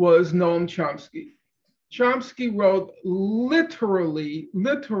was Noam Chomsky. Chomsky wrote literally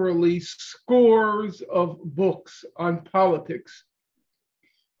scores of books on politics.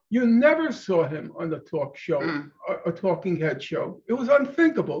 You never saw him on the talk show, a talking head show. It was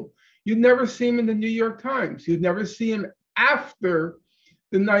unthinkable. You'd never see him in the New York Times. You'd never see him after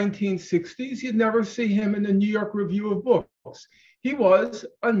the 1960s. You'd never see him in the New York Review of Books. He was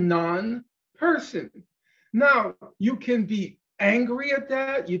a non-person. Now, you can be angry at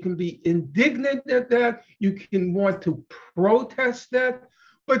that. You can be indignant at that. You can want to protest that,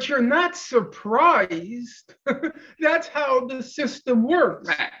 but you're not surprised. That's how the system works.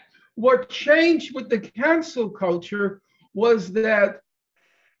 Right. What changed with the cancel culture was that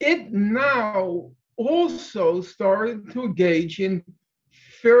it now also started to engage in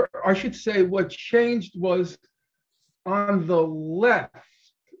fair, I should say, what changed was on the left,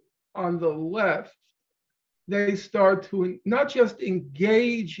 they start to not just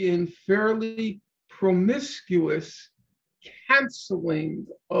engage in fairly promiscuous canceling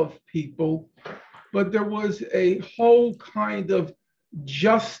of people, but there was a whole kind of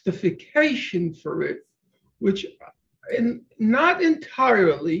justification for it, which not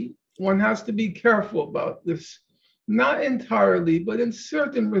entirely, one has to be careful about this, not entirely, but in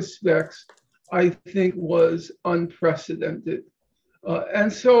certain respects, I think was unprecedented.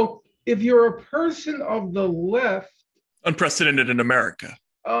 And so if you're a person of the left, unprecedented in America.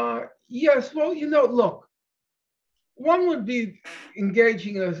 Yes, well, look, one would be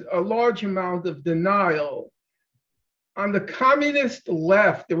engaging a large amount of denial. On the communist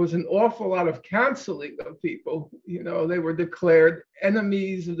left, there was an awful lot of canceling of people. They were declared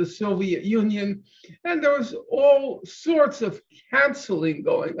enemies of the Soviet Union, and there was all sorts of canceling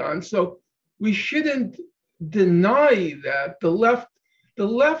going on. So we shouldn't deny that the left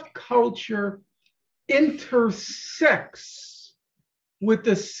culture intersects with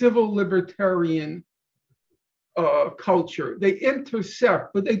the civil libertarian culture. They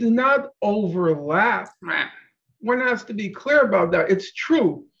intersect, but they do not overlap. Right. One has to be clear about that. It's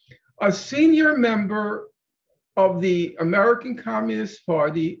true. A senior member of the American Communist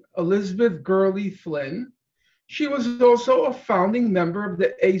Party, Elizabeth Gurley Flynn, she was also a founding member of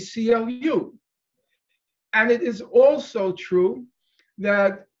the ACLU. And it is also true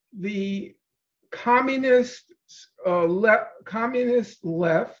that the communist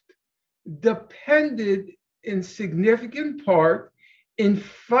left depended in significant part in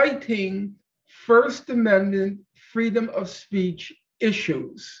fighting First Amendment freedom of speech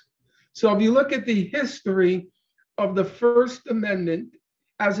issues. So if you look at the history of the First Amendment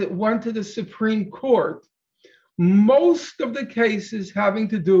as it went to the Supreme Court, most of the cases having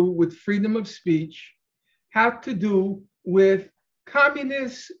to do with freedom of speech had to do with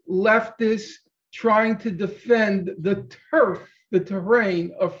communists, leftists trying to defend the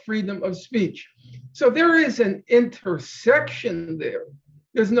terrain of freedom of speech. So there is an intersection there.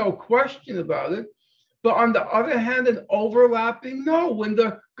 There's no question about it. But on the other hand, an overlapping, no. When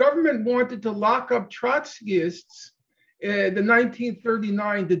the government wanted to lock up Trotskyists, the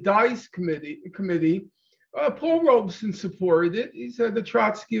 1939, the Dice Committee, Paul Robeson supported it. He said the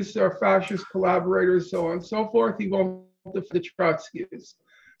Trotskyists are fascist collaborators, so on and so forth. He won't defend the Trotskyists.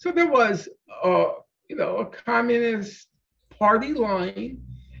 So there was, a communist party line,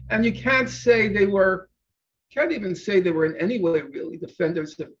 and you can't even say they were in any way really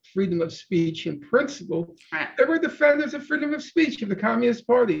defenders of freedom of speech in principle. Right. They were defenders of freedom of speech of the Communist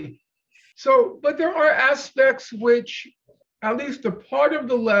Party. So, but there are aspects which, at least a part of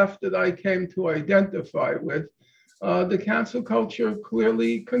the left that I came to identify with, the cancel culture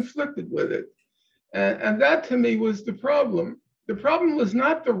clearly conflicted with it. And that to me was the problem. The problem was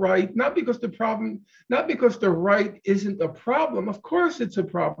not the right, not because the right isn't a problem. Of course it's a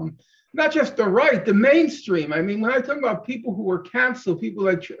problem. Not just the right, the mainstream. I mean, when I talk about people who were canceled, people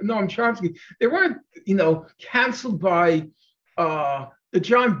like Noam Chomsky, they weren't, canceled by the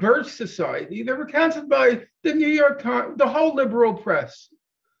John Birch Society. They were canceled by the New York Times, the whole liberal press.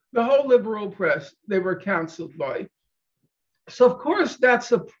 They were canceled by. So of course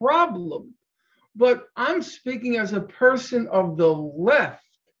that's a problem. But I'm speaking as a person of the left.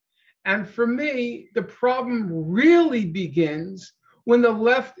 And for me, the problem really begins when the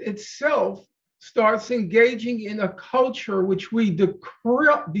left itself starts engaging in a culture which we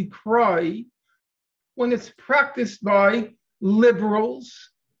decry when it's practiced by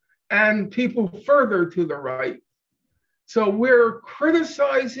liberals and people further to the right. So we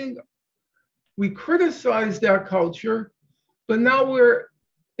criticize that culture, but now we're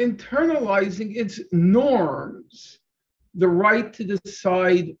internalizing its norms, the right to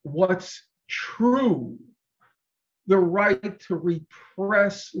decide what's true, the right to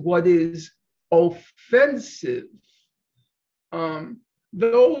repress what is offensive.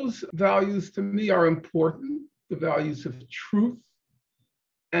 Those values to me are important, the values of truth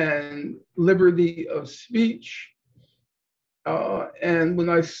and liberty of speech. And when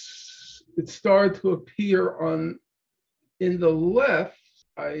it started to appear in the left,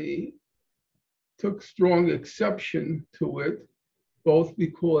 I took strong exception to it, both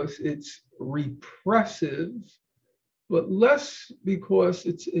because it's repressive, but less because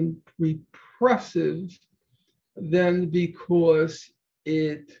it's repressive than because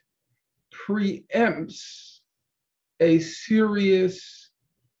it preempts a serious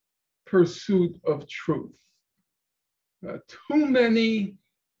pursuit of truth. Too many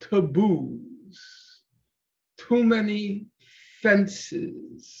taboos, too many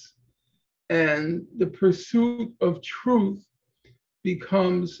fences, and the pursuit of truth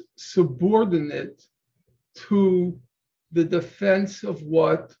becomes subordinate to the defense of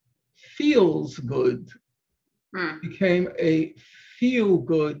what feels good. Became a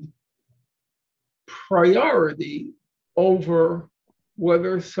feel-good priority over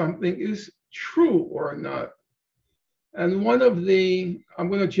whether something is true or not. And I'm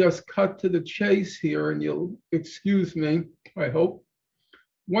going to just cut to the chase here, and you'll excuse me, I hope.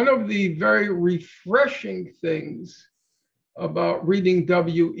 One of the very refreshing things about reading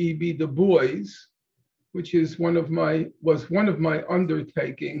W.E.B. DuBois, which is was one of my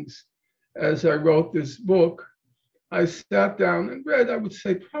undertakings as I wrote this book. I sat down and read, I would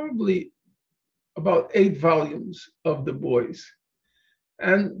say, probably about 8 volumes of DuBois.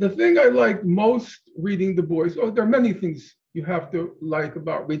 And the thing I liked most reading DuBois, oh, there are many things you have to like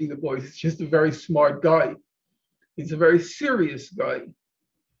about reading DuBois. He's just a very smart guy. He's a very serious guy.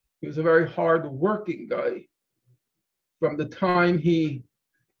 He was a very hard-working guy. From the time he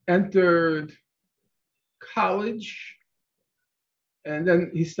entered college, and then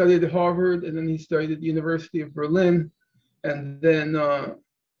he studied at Harvard, and then he studied at the University of Berlin, and then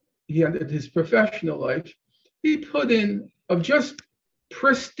he ended his professional life. He put in of just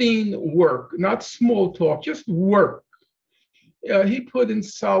pristine work, not small talk, just work. He put in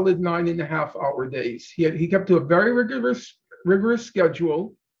solid 9.5-hour days. He kept to a very rigorous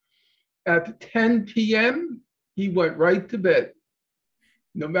schedule. At 10 p.m., he went right to bed,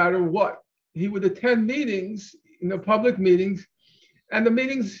 no matter what. He would attend meetings, public meetings, and the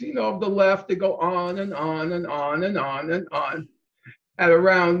meetings, of the left, they go on and on and on and on and on. At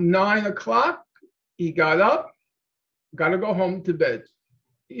around 9 o'clock, he got up, got to go home to bed.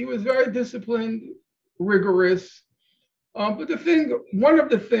 He was very disciplined, rigorous. But one of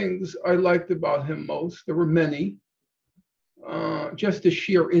the things I liked about him most, there were many, just the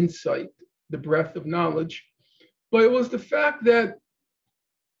sheer insight, the breadth of knowledge, but it was the fact that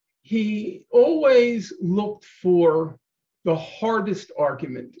he always looked for the hardest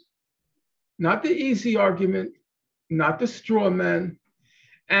argument, not the easy argument, not the straw man.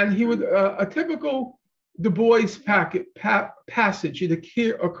 And he would, a typical DuBois passage,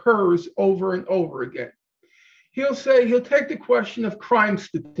 it occurs over and over again. He'll take the question of crime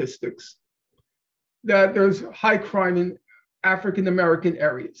statistics, that there's high crime in African-American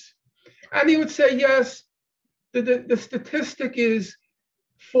areas. And he would say, yes, the statistic is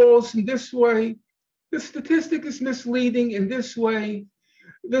false in this way. The statistic is misleading in this way.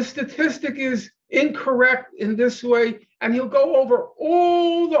 The statistic is incorrect in this way. And he'll go over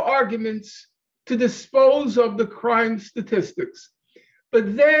all the arguments to dispose of the crime statistics.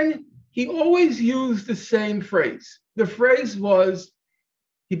 But then he always used the same phrase. The phrase was,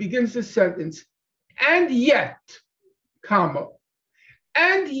 he begins the sentence, and yet, comma,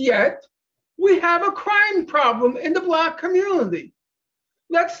 and yet we have a crime problem in the Black community.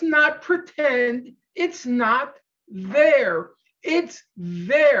 Let's not pretend it's not there. It's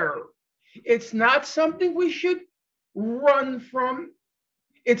there. It's not something we should run from.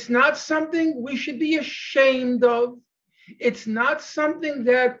 It's not something we should be ashamed of. It's not something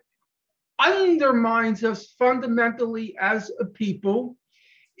that undermines us fundamentally as a people.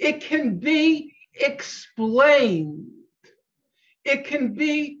 It can be explained. It can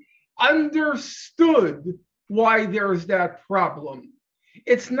be understood why there's that problem.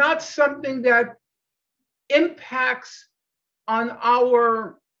 It's not something that impacts on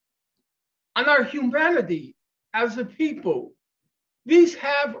our humanity as a people. These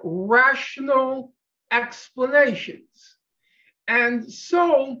have rational explanations. And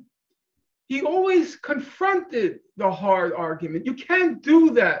so he always confronted the hard argument. You can't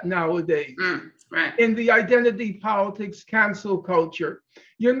do that nowadays. Right. In the identity politics cancel culture.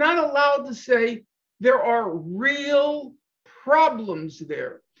 You're not allowed to say there are real problems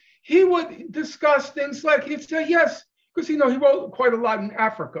there. He would discuss things like, he'd say, yes, because he wrote quite a lot in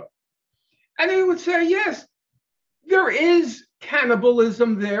Africa. And he would say, yes, there is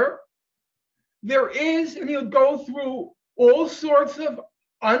cannibalism there. There is, and he would go through all sorts of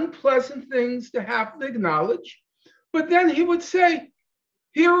unpleasant things to have to acknowledge. But then he would say,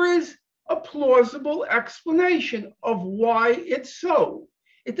 here is a plausible explanation of why it's so.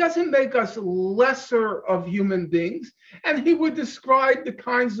 It doesn't make us lesser of human beings. And he would describe the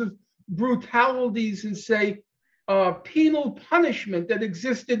kinds of brutalities and say penal punishment that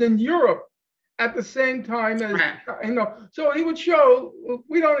existed in Europe at the same time as, so he would show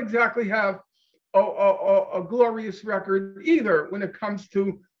we don't exactly have a glorious record either when it comes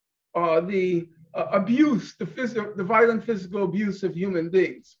to the abuse, the violent physical abuse of human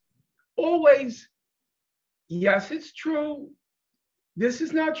beings. Always, yes, it's true. This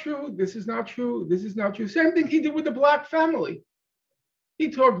is not true. This is not true. This is not true. Same thing he did with the Black family.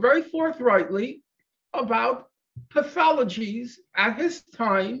 He talked very forthrightly about pathologies at his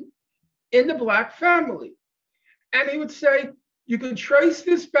time in the Black family. And he would say, you can trace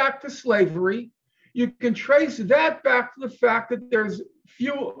this back to slavery. You can trace that back to the fact that there's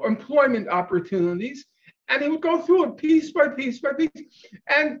few employment opportunities. And he would go through it piece by piece by piece.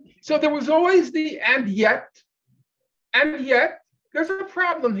 And so there was always the and yet, there's a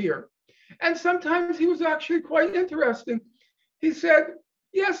problem here. And sometimes he was actually quite interesting. He said,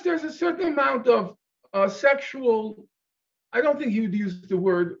 yes, there's a certain amount of sexual, I don't think he would use the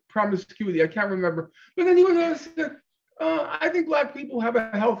word promiscuity, I can't remember. But then he would also say, I think Black people have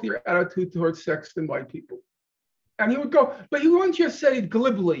a healthier attitude towards sex than white people. And he would go, but he wouldn't just say it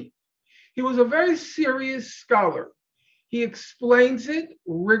glibly. He was a very serious scholar. He explains it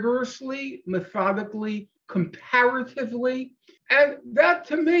rigorously, methodically, comparatively. And that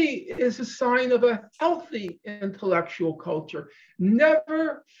to me is a sign of a healthy intellectual culture.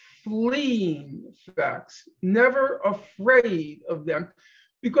 Never fleeing facts, never afraid of them,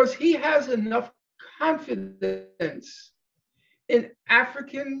 because he has enough confidence in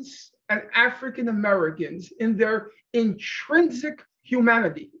Africans and African Americans, in their intrinsic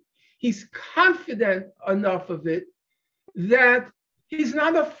humanity. He's confident enough of it that he's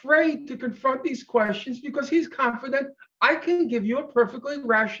not afraid to confront these questions, because he's confident I can give you a perfectly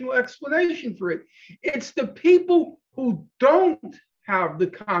rational explanation for it. It's the people who don't have the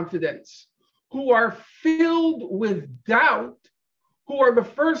confidence, who are filled with doubt, who are the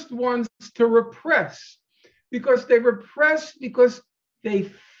first ones to repress, because they repress because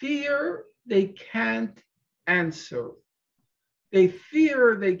they fear they can't answer. They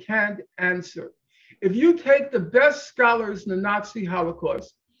fear they can't answer. If you take the best scholars in the Nazi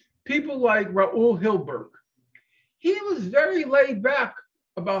Holocaust, people like Raoul Hilberg, he was very laid back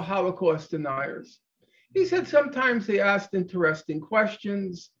about Holocaust deniers. He said sometimes they asked interesting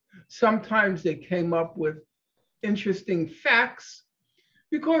questions, sometimes they came up with interesting facts,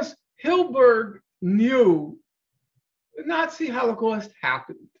 because Hilberg knew the Nazi Holocaust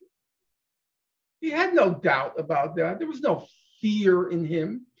happened. He had no doubt about that. There was no fear in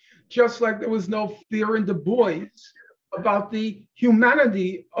him, just like there was no fear in DuBois about the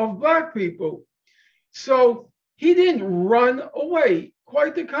humanity of Black people. So he didn't run away.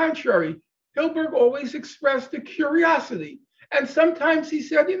 Quite the contrary. Hilberg always expressed a curiosity. And sometimes he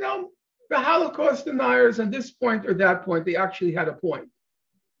said, you know, the Holocaust deniers at this point or that point, they actually had a point.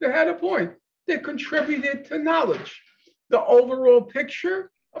 They had a point. They contributed to knowledge. The overall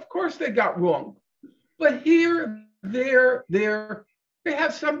picture, of course, they got wrong. But here, there, they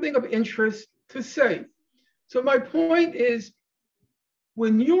have something of interest to say. So my point is,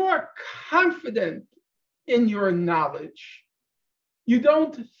 when you are confident in your knowledge, you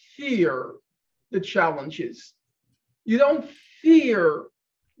don't fear the challenges. You don't fear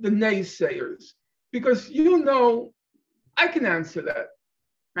the naysayers, because you know, I can answer that.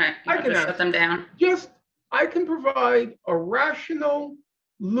 Right. I can shut them down. I can provide a rational,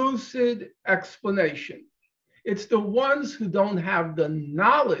 lucid explanation. It's the ones who don't have the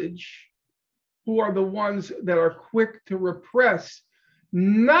knowledge who are the ones that are quick to repress,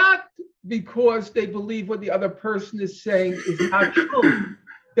 not because they believe what the other person is saying is not true.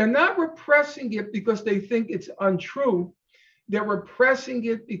 They're not repressing it because they think it's untrue. They're repressing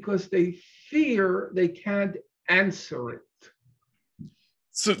it because they fear they can't answer it.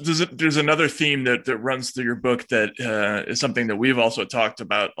 So there's another theme that runs through your book that is something that we've also talked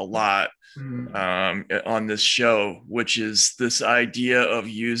about a lot on this show, which is this idea of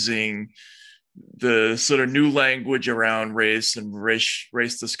using the sort of new language around race and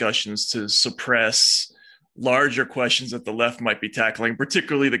race discussions to suppress larger questions that the left might be tackling,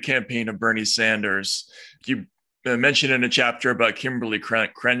 particularly the campaign of Bernie Sanders. You mentioned in a chapter about Kimberly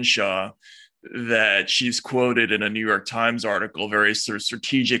Crenshaw that she's quoted in a New York Times article very sort of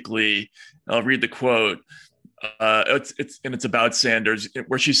strategically. I'll read the quote. It's about Sanders,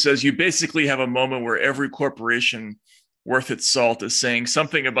 where she says, "You basically have a moment where every corporation worth its salt is saying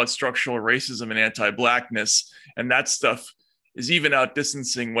something about structural racism and anti-Blackness, and that stuff is even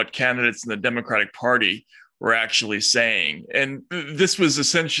outdistancing what candidates in the Democratic Party were actually saying." And this was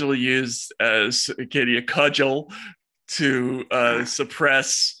essentially used as, Katie, a cudgel to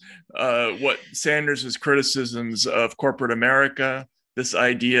suppress what Sanders' criticisms of corporate America, this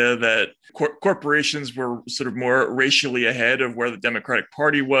idea that corporations were sort of more racially ahead of where the Democratic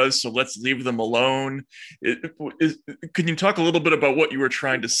Party was, so let's leave them alone. Can you talk a little bit about what you were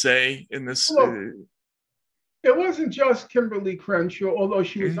trying to say in this? Look, it wasn't just Kimberly Crenshaw, although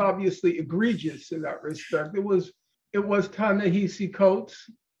she was obviously egregious in that respect. It was Ta-Nehisi Coates.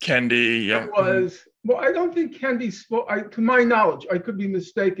 Kendi, yeah. It was, well, I don't think Kendi spoke, to my knowledge, I could be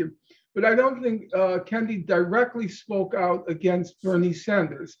mistaken, but I don't think Kendi directly spoke out against Bernie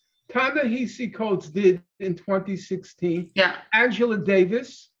Sanders. Ta-Nehisi Coates did in 2016. Yeah. Angela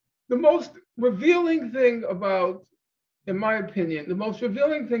Davis. The most revealing thing about, in my opinion, the most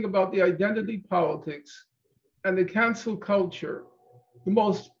revealing thing about the identity politics and the cancel culture, the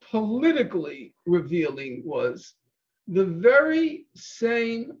most politically revealing was the very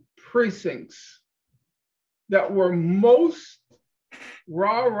same precincts that were most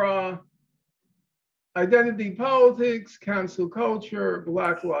rah-rah identity politics, cancel culture,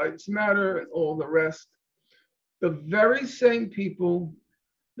 Black Lives Matter, and all the rest, the very same people,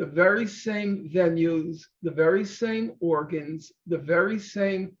 the very same venues, the very same organs, the very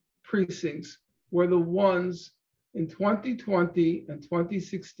same precincts were the ones in 2020 and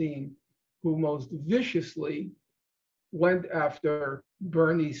 2016 who most viciously went after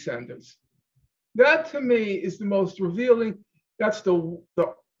Bernie Sanders. That to me is the most revealing, that's the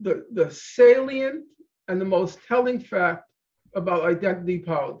salient and the most telling fact about identity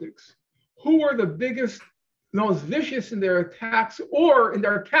politics. Who are the biggest, most vicious in their attacks or in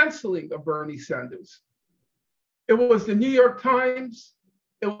their canceling of Bernie Sanders? It was the New York Times,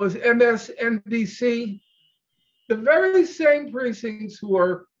 it was MSNBC, the very same precincts who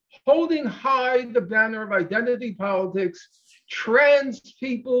are holding high the banner of identity politics, trans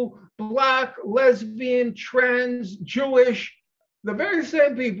people, Black, lesbian, trans, Jewish, the very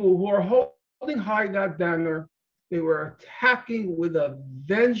same people who are holding high that banner, they were attacking with a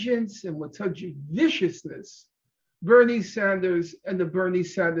vengeance and with such viciousness Bernie Sanders and the Bernie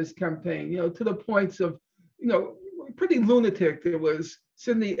Sanders campaign, to the points of, pretty lunatic. There was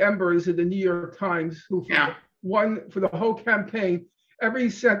Sidney Embers of the New York Times who won for the whole campaign.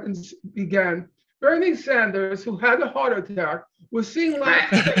 Every sentence began, Bernie Sanders, who had a heart attack, was seen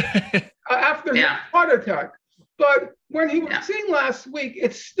last week after his heart attack. But when he was seen last week,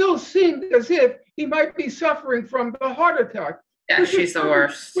 it still seemed as if he might be suffering from the heart attack. Yeah, she's the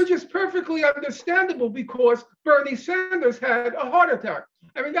worst. Which is perfectly understandable because Bernie Sanders had a heart attack.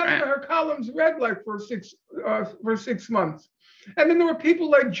 I mean, that's what her columns read like for 6 months. And then there were people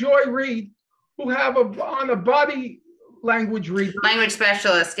like Joy Reid who have on a body language reader. Language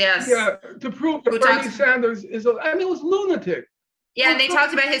specialist, yes. Yeah, to prove that Bernie Sanders is, it was lunatic. Yeah, and they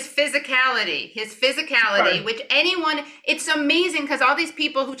talked about his physicality, Right. which it's amazing because all these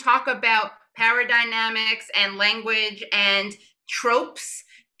people who talk about power dynamics and language and tropes,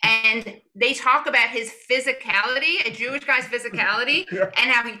 and they talk about his physicality, a Jewish guy's physicality,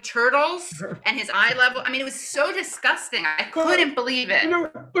 and how he turtles and his eye level. I mean, it was so disgusting. I couldn't believe it.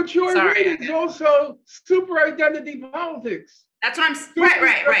 But Joy Reid is also super identity politics. That's what I'm,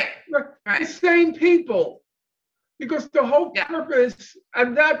 right. The same people. Because the whole purpose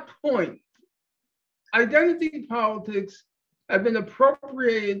at that point, identity politics had been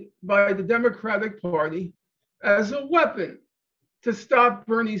appropriated by the Democratic Party as a weapon to stop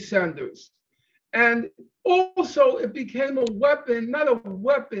Bernie Sanders. And also it became a weapon, not a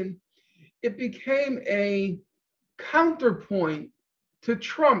weapon, it became a counterpoint to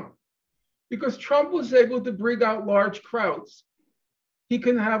Trump because Trump was able to bring out large crowds. He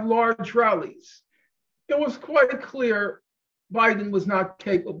can have large rallies. It was quite clear Biden was not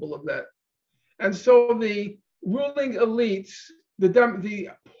capable of that. And so the ruling elites, the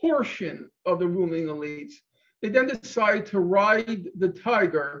portion of the ruling elites, they then decided to ride the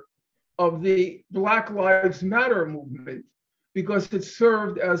tiger of the Black Lives Matter movement because it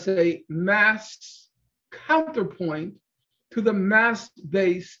served as a mass counterpoint to the mass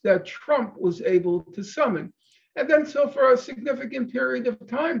base that Trump was able to summon. And then so for a significant period of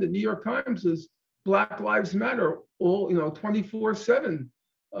time, the New York Times was Black Lives Matter, all 24/7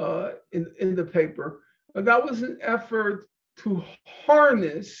 in the paper. But that was an effort to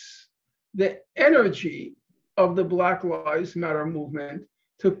harness the energy of the Black Lives Matter movement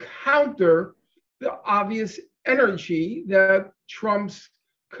to counter the obvious energy that Trump's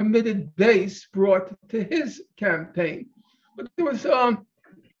committed base brought to his campaign. But there was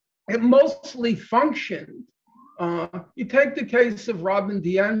it mostly functioned. You take the case of Robin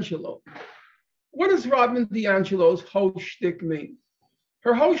DiAngelo. What does Robin DiAngelo's whole shtick mean?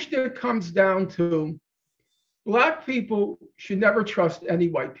 Her whole shtick comes down to Black people should never trust any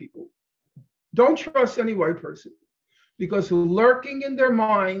white people. Don't trust any white person because lurking in their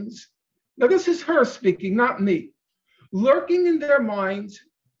minds, now this is her speaking, not me, lurking in their minds,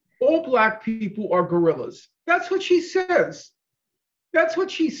 all Black people are gorillas. That's what she says. That's what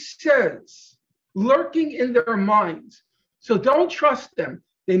she says, lurking in their minds. So don't trust them.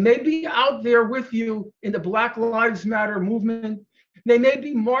 They may be out there with you in the Black Lives Matter movement. They may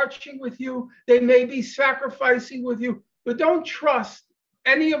be marching with you. They may be sacrificing with you, but don't trust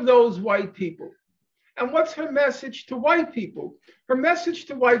any of those white people. And what's her message to white people? Her message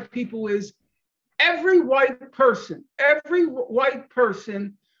to white people is every white person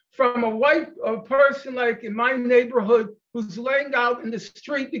from a person like in my neighborhood who's laying out in the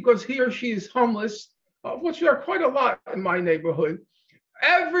street because he or she is homeless, of which there are quite a lot in my neighborhood.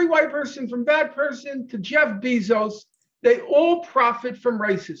 Every white person, from that person to Jeff Bezos, they all profit from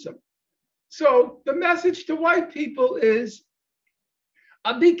racism. So the message to white people is,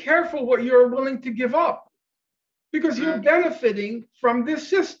 be careful what you're willing to give up, because you're benefiting from this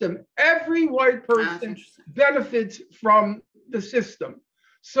system. Every white person benefits from the system.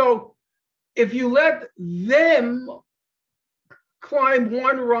 So if you let them climb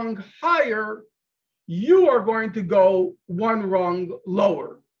one rung higher, you are going to go one rung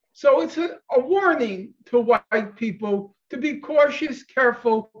lower. So it's a warning to white people to be cautious,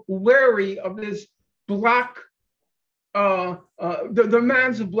 careful, wary of this black, the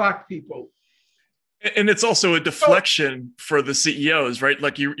demands of black people. And it's also a deflection for the CEOs, right?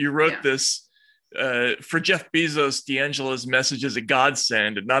 Like you wrote this, for Jeff Bezos, D'Angela's message is a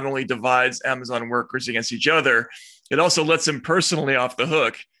godsend. It not only divides Amazon workers against each other, it also lets him personally off the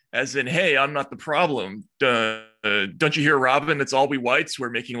hook, as in, hey, I'm not the problem. Don't you hear, Robin? It's all we whites who are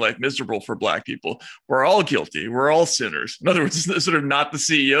making life miserable for black people. We're all guilty. We're all sinners. In other words, it's sort of not the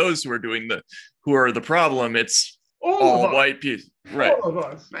CEOs who are the problem. It's all white people. Right. All of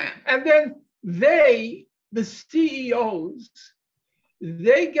us. Right. And then the CEOs,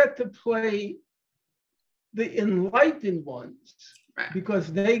 they get to play the enlightened ones, right,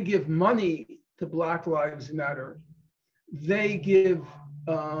 because they give money to Black Lives Matter. They give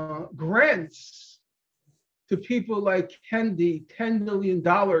grants to people like Kendi. $10 million,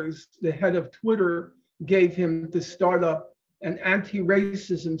 the head of Twitter gave him to start up an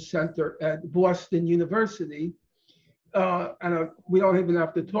anti-racism center at Boston University. And we don't even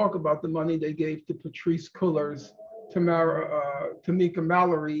have to talk about the money they gave to Patrisse Cullors, Tamika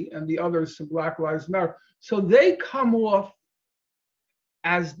Mallory, and the others from Black Lives Matter. So they come off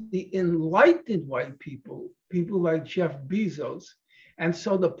as the enlightened white people, people like Jeff Bezos. And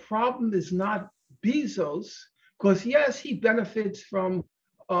so the problem is not Bezos, because yes, he benefits from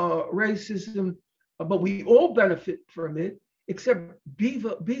racism, but we all benefit from it, except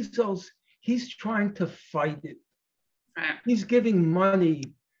Bezos, he's trying to fight it. He's giving money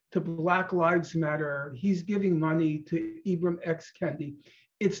to Black Lives Matter. He's giving money to Ibram X. Kendi.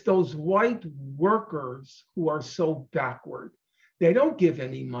 It's those white workers who are so backward. They don't give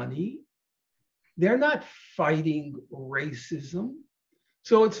any money. They're not fighting racism.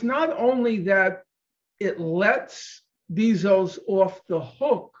 So it's not only that it lets Bezos off the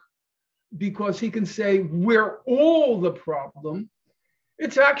hook because he can say, we're all the problem.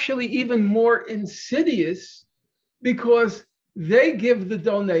 It's actually even more insidious because they give the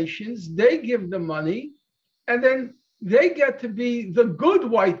donations, they give the money, and then they get to be the good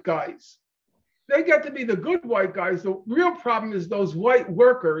white guys. They get to be the good white guys. The real problem is those white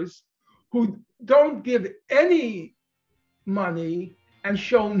workers who don't give any money and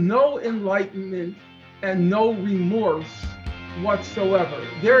show no enlightenment and no remorse whatsoever.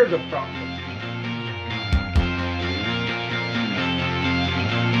 They're the problem.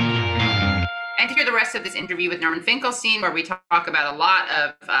 And to hear the rest of this interview with Norman Finkelstein, where we talk about a lot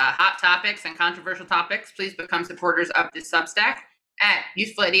of hot topics and controversial topics, please become supporters of this Substack at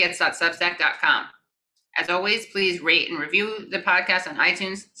usefulidiots.substack.com. As always, please rate and review the podcast on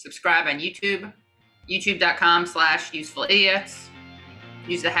iTunes, subscribe on YouTube, youtube.com/usefulidiots.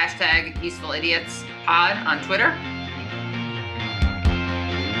 Use the hashtag UsefulIdiotsPod on Twitter.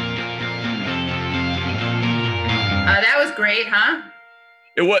 That was great, huh?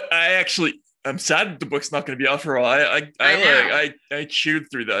 I'm sad the book's not going to be out for a while. I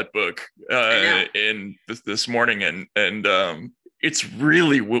chewed through that book in this morning, and it's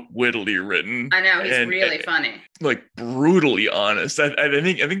really wittily written. I know, he's really funny, like brutally honest. I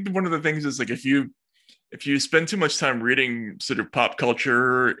think one of the things is, like, if you spend too much time reading sort of pop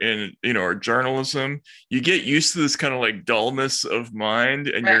culture and, or journalism, you get used to this kind of like dullness of mind,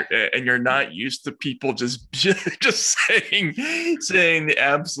 and you're not used to people just saying the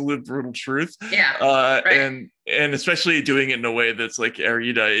absolute brutal truth. And especially doing it in a way that's like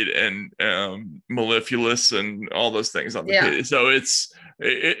erudite and mellifluous and all those things on the page. So it's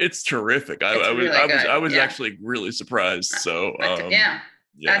terrific. I was actually really surprised. So and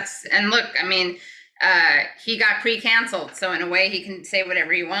look, I mean, he got pre-canceled, so in a way he can say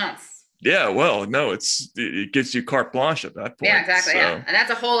whatever he wants. Yeah, well, no, it gives you carte blanche at that point. Yeah, exactly. So. Yeah, and that's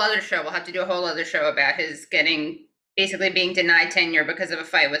a whole other show. We'll have to do a whole other show about his basically being denied tenure because of a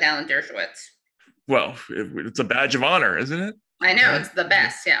fight with Alan Dershowitz. Well, it's a badge of honor, isn't it? I know, it's the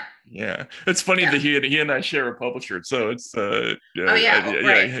best. Yeah. Yeah, it's funny that he and I share a publisher, so it's right.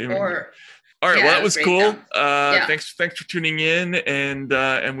 All right, well, that was cool. Thanks for tuning in, and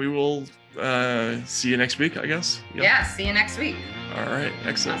we will see you next week, I guess. Yeah, see you next week. All right,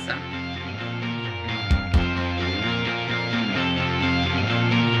 excellent. Awesome.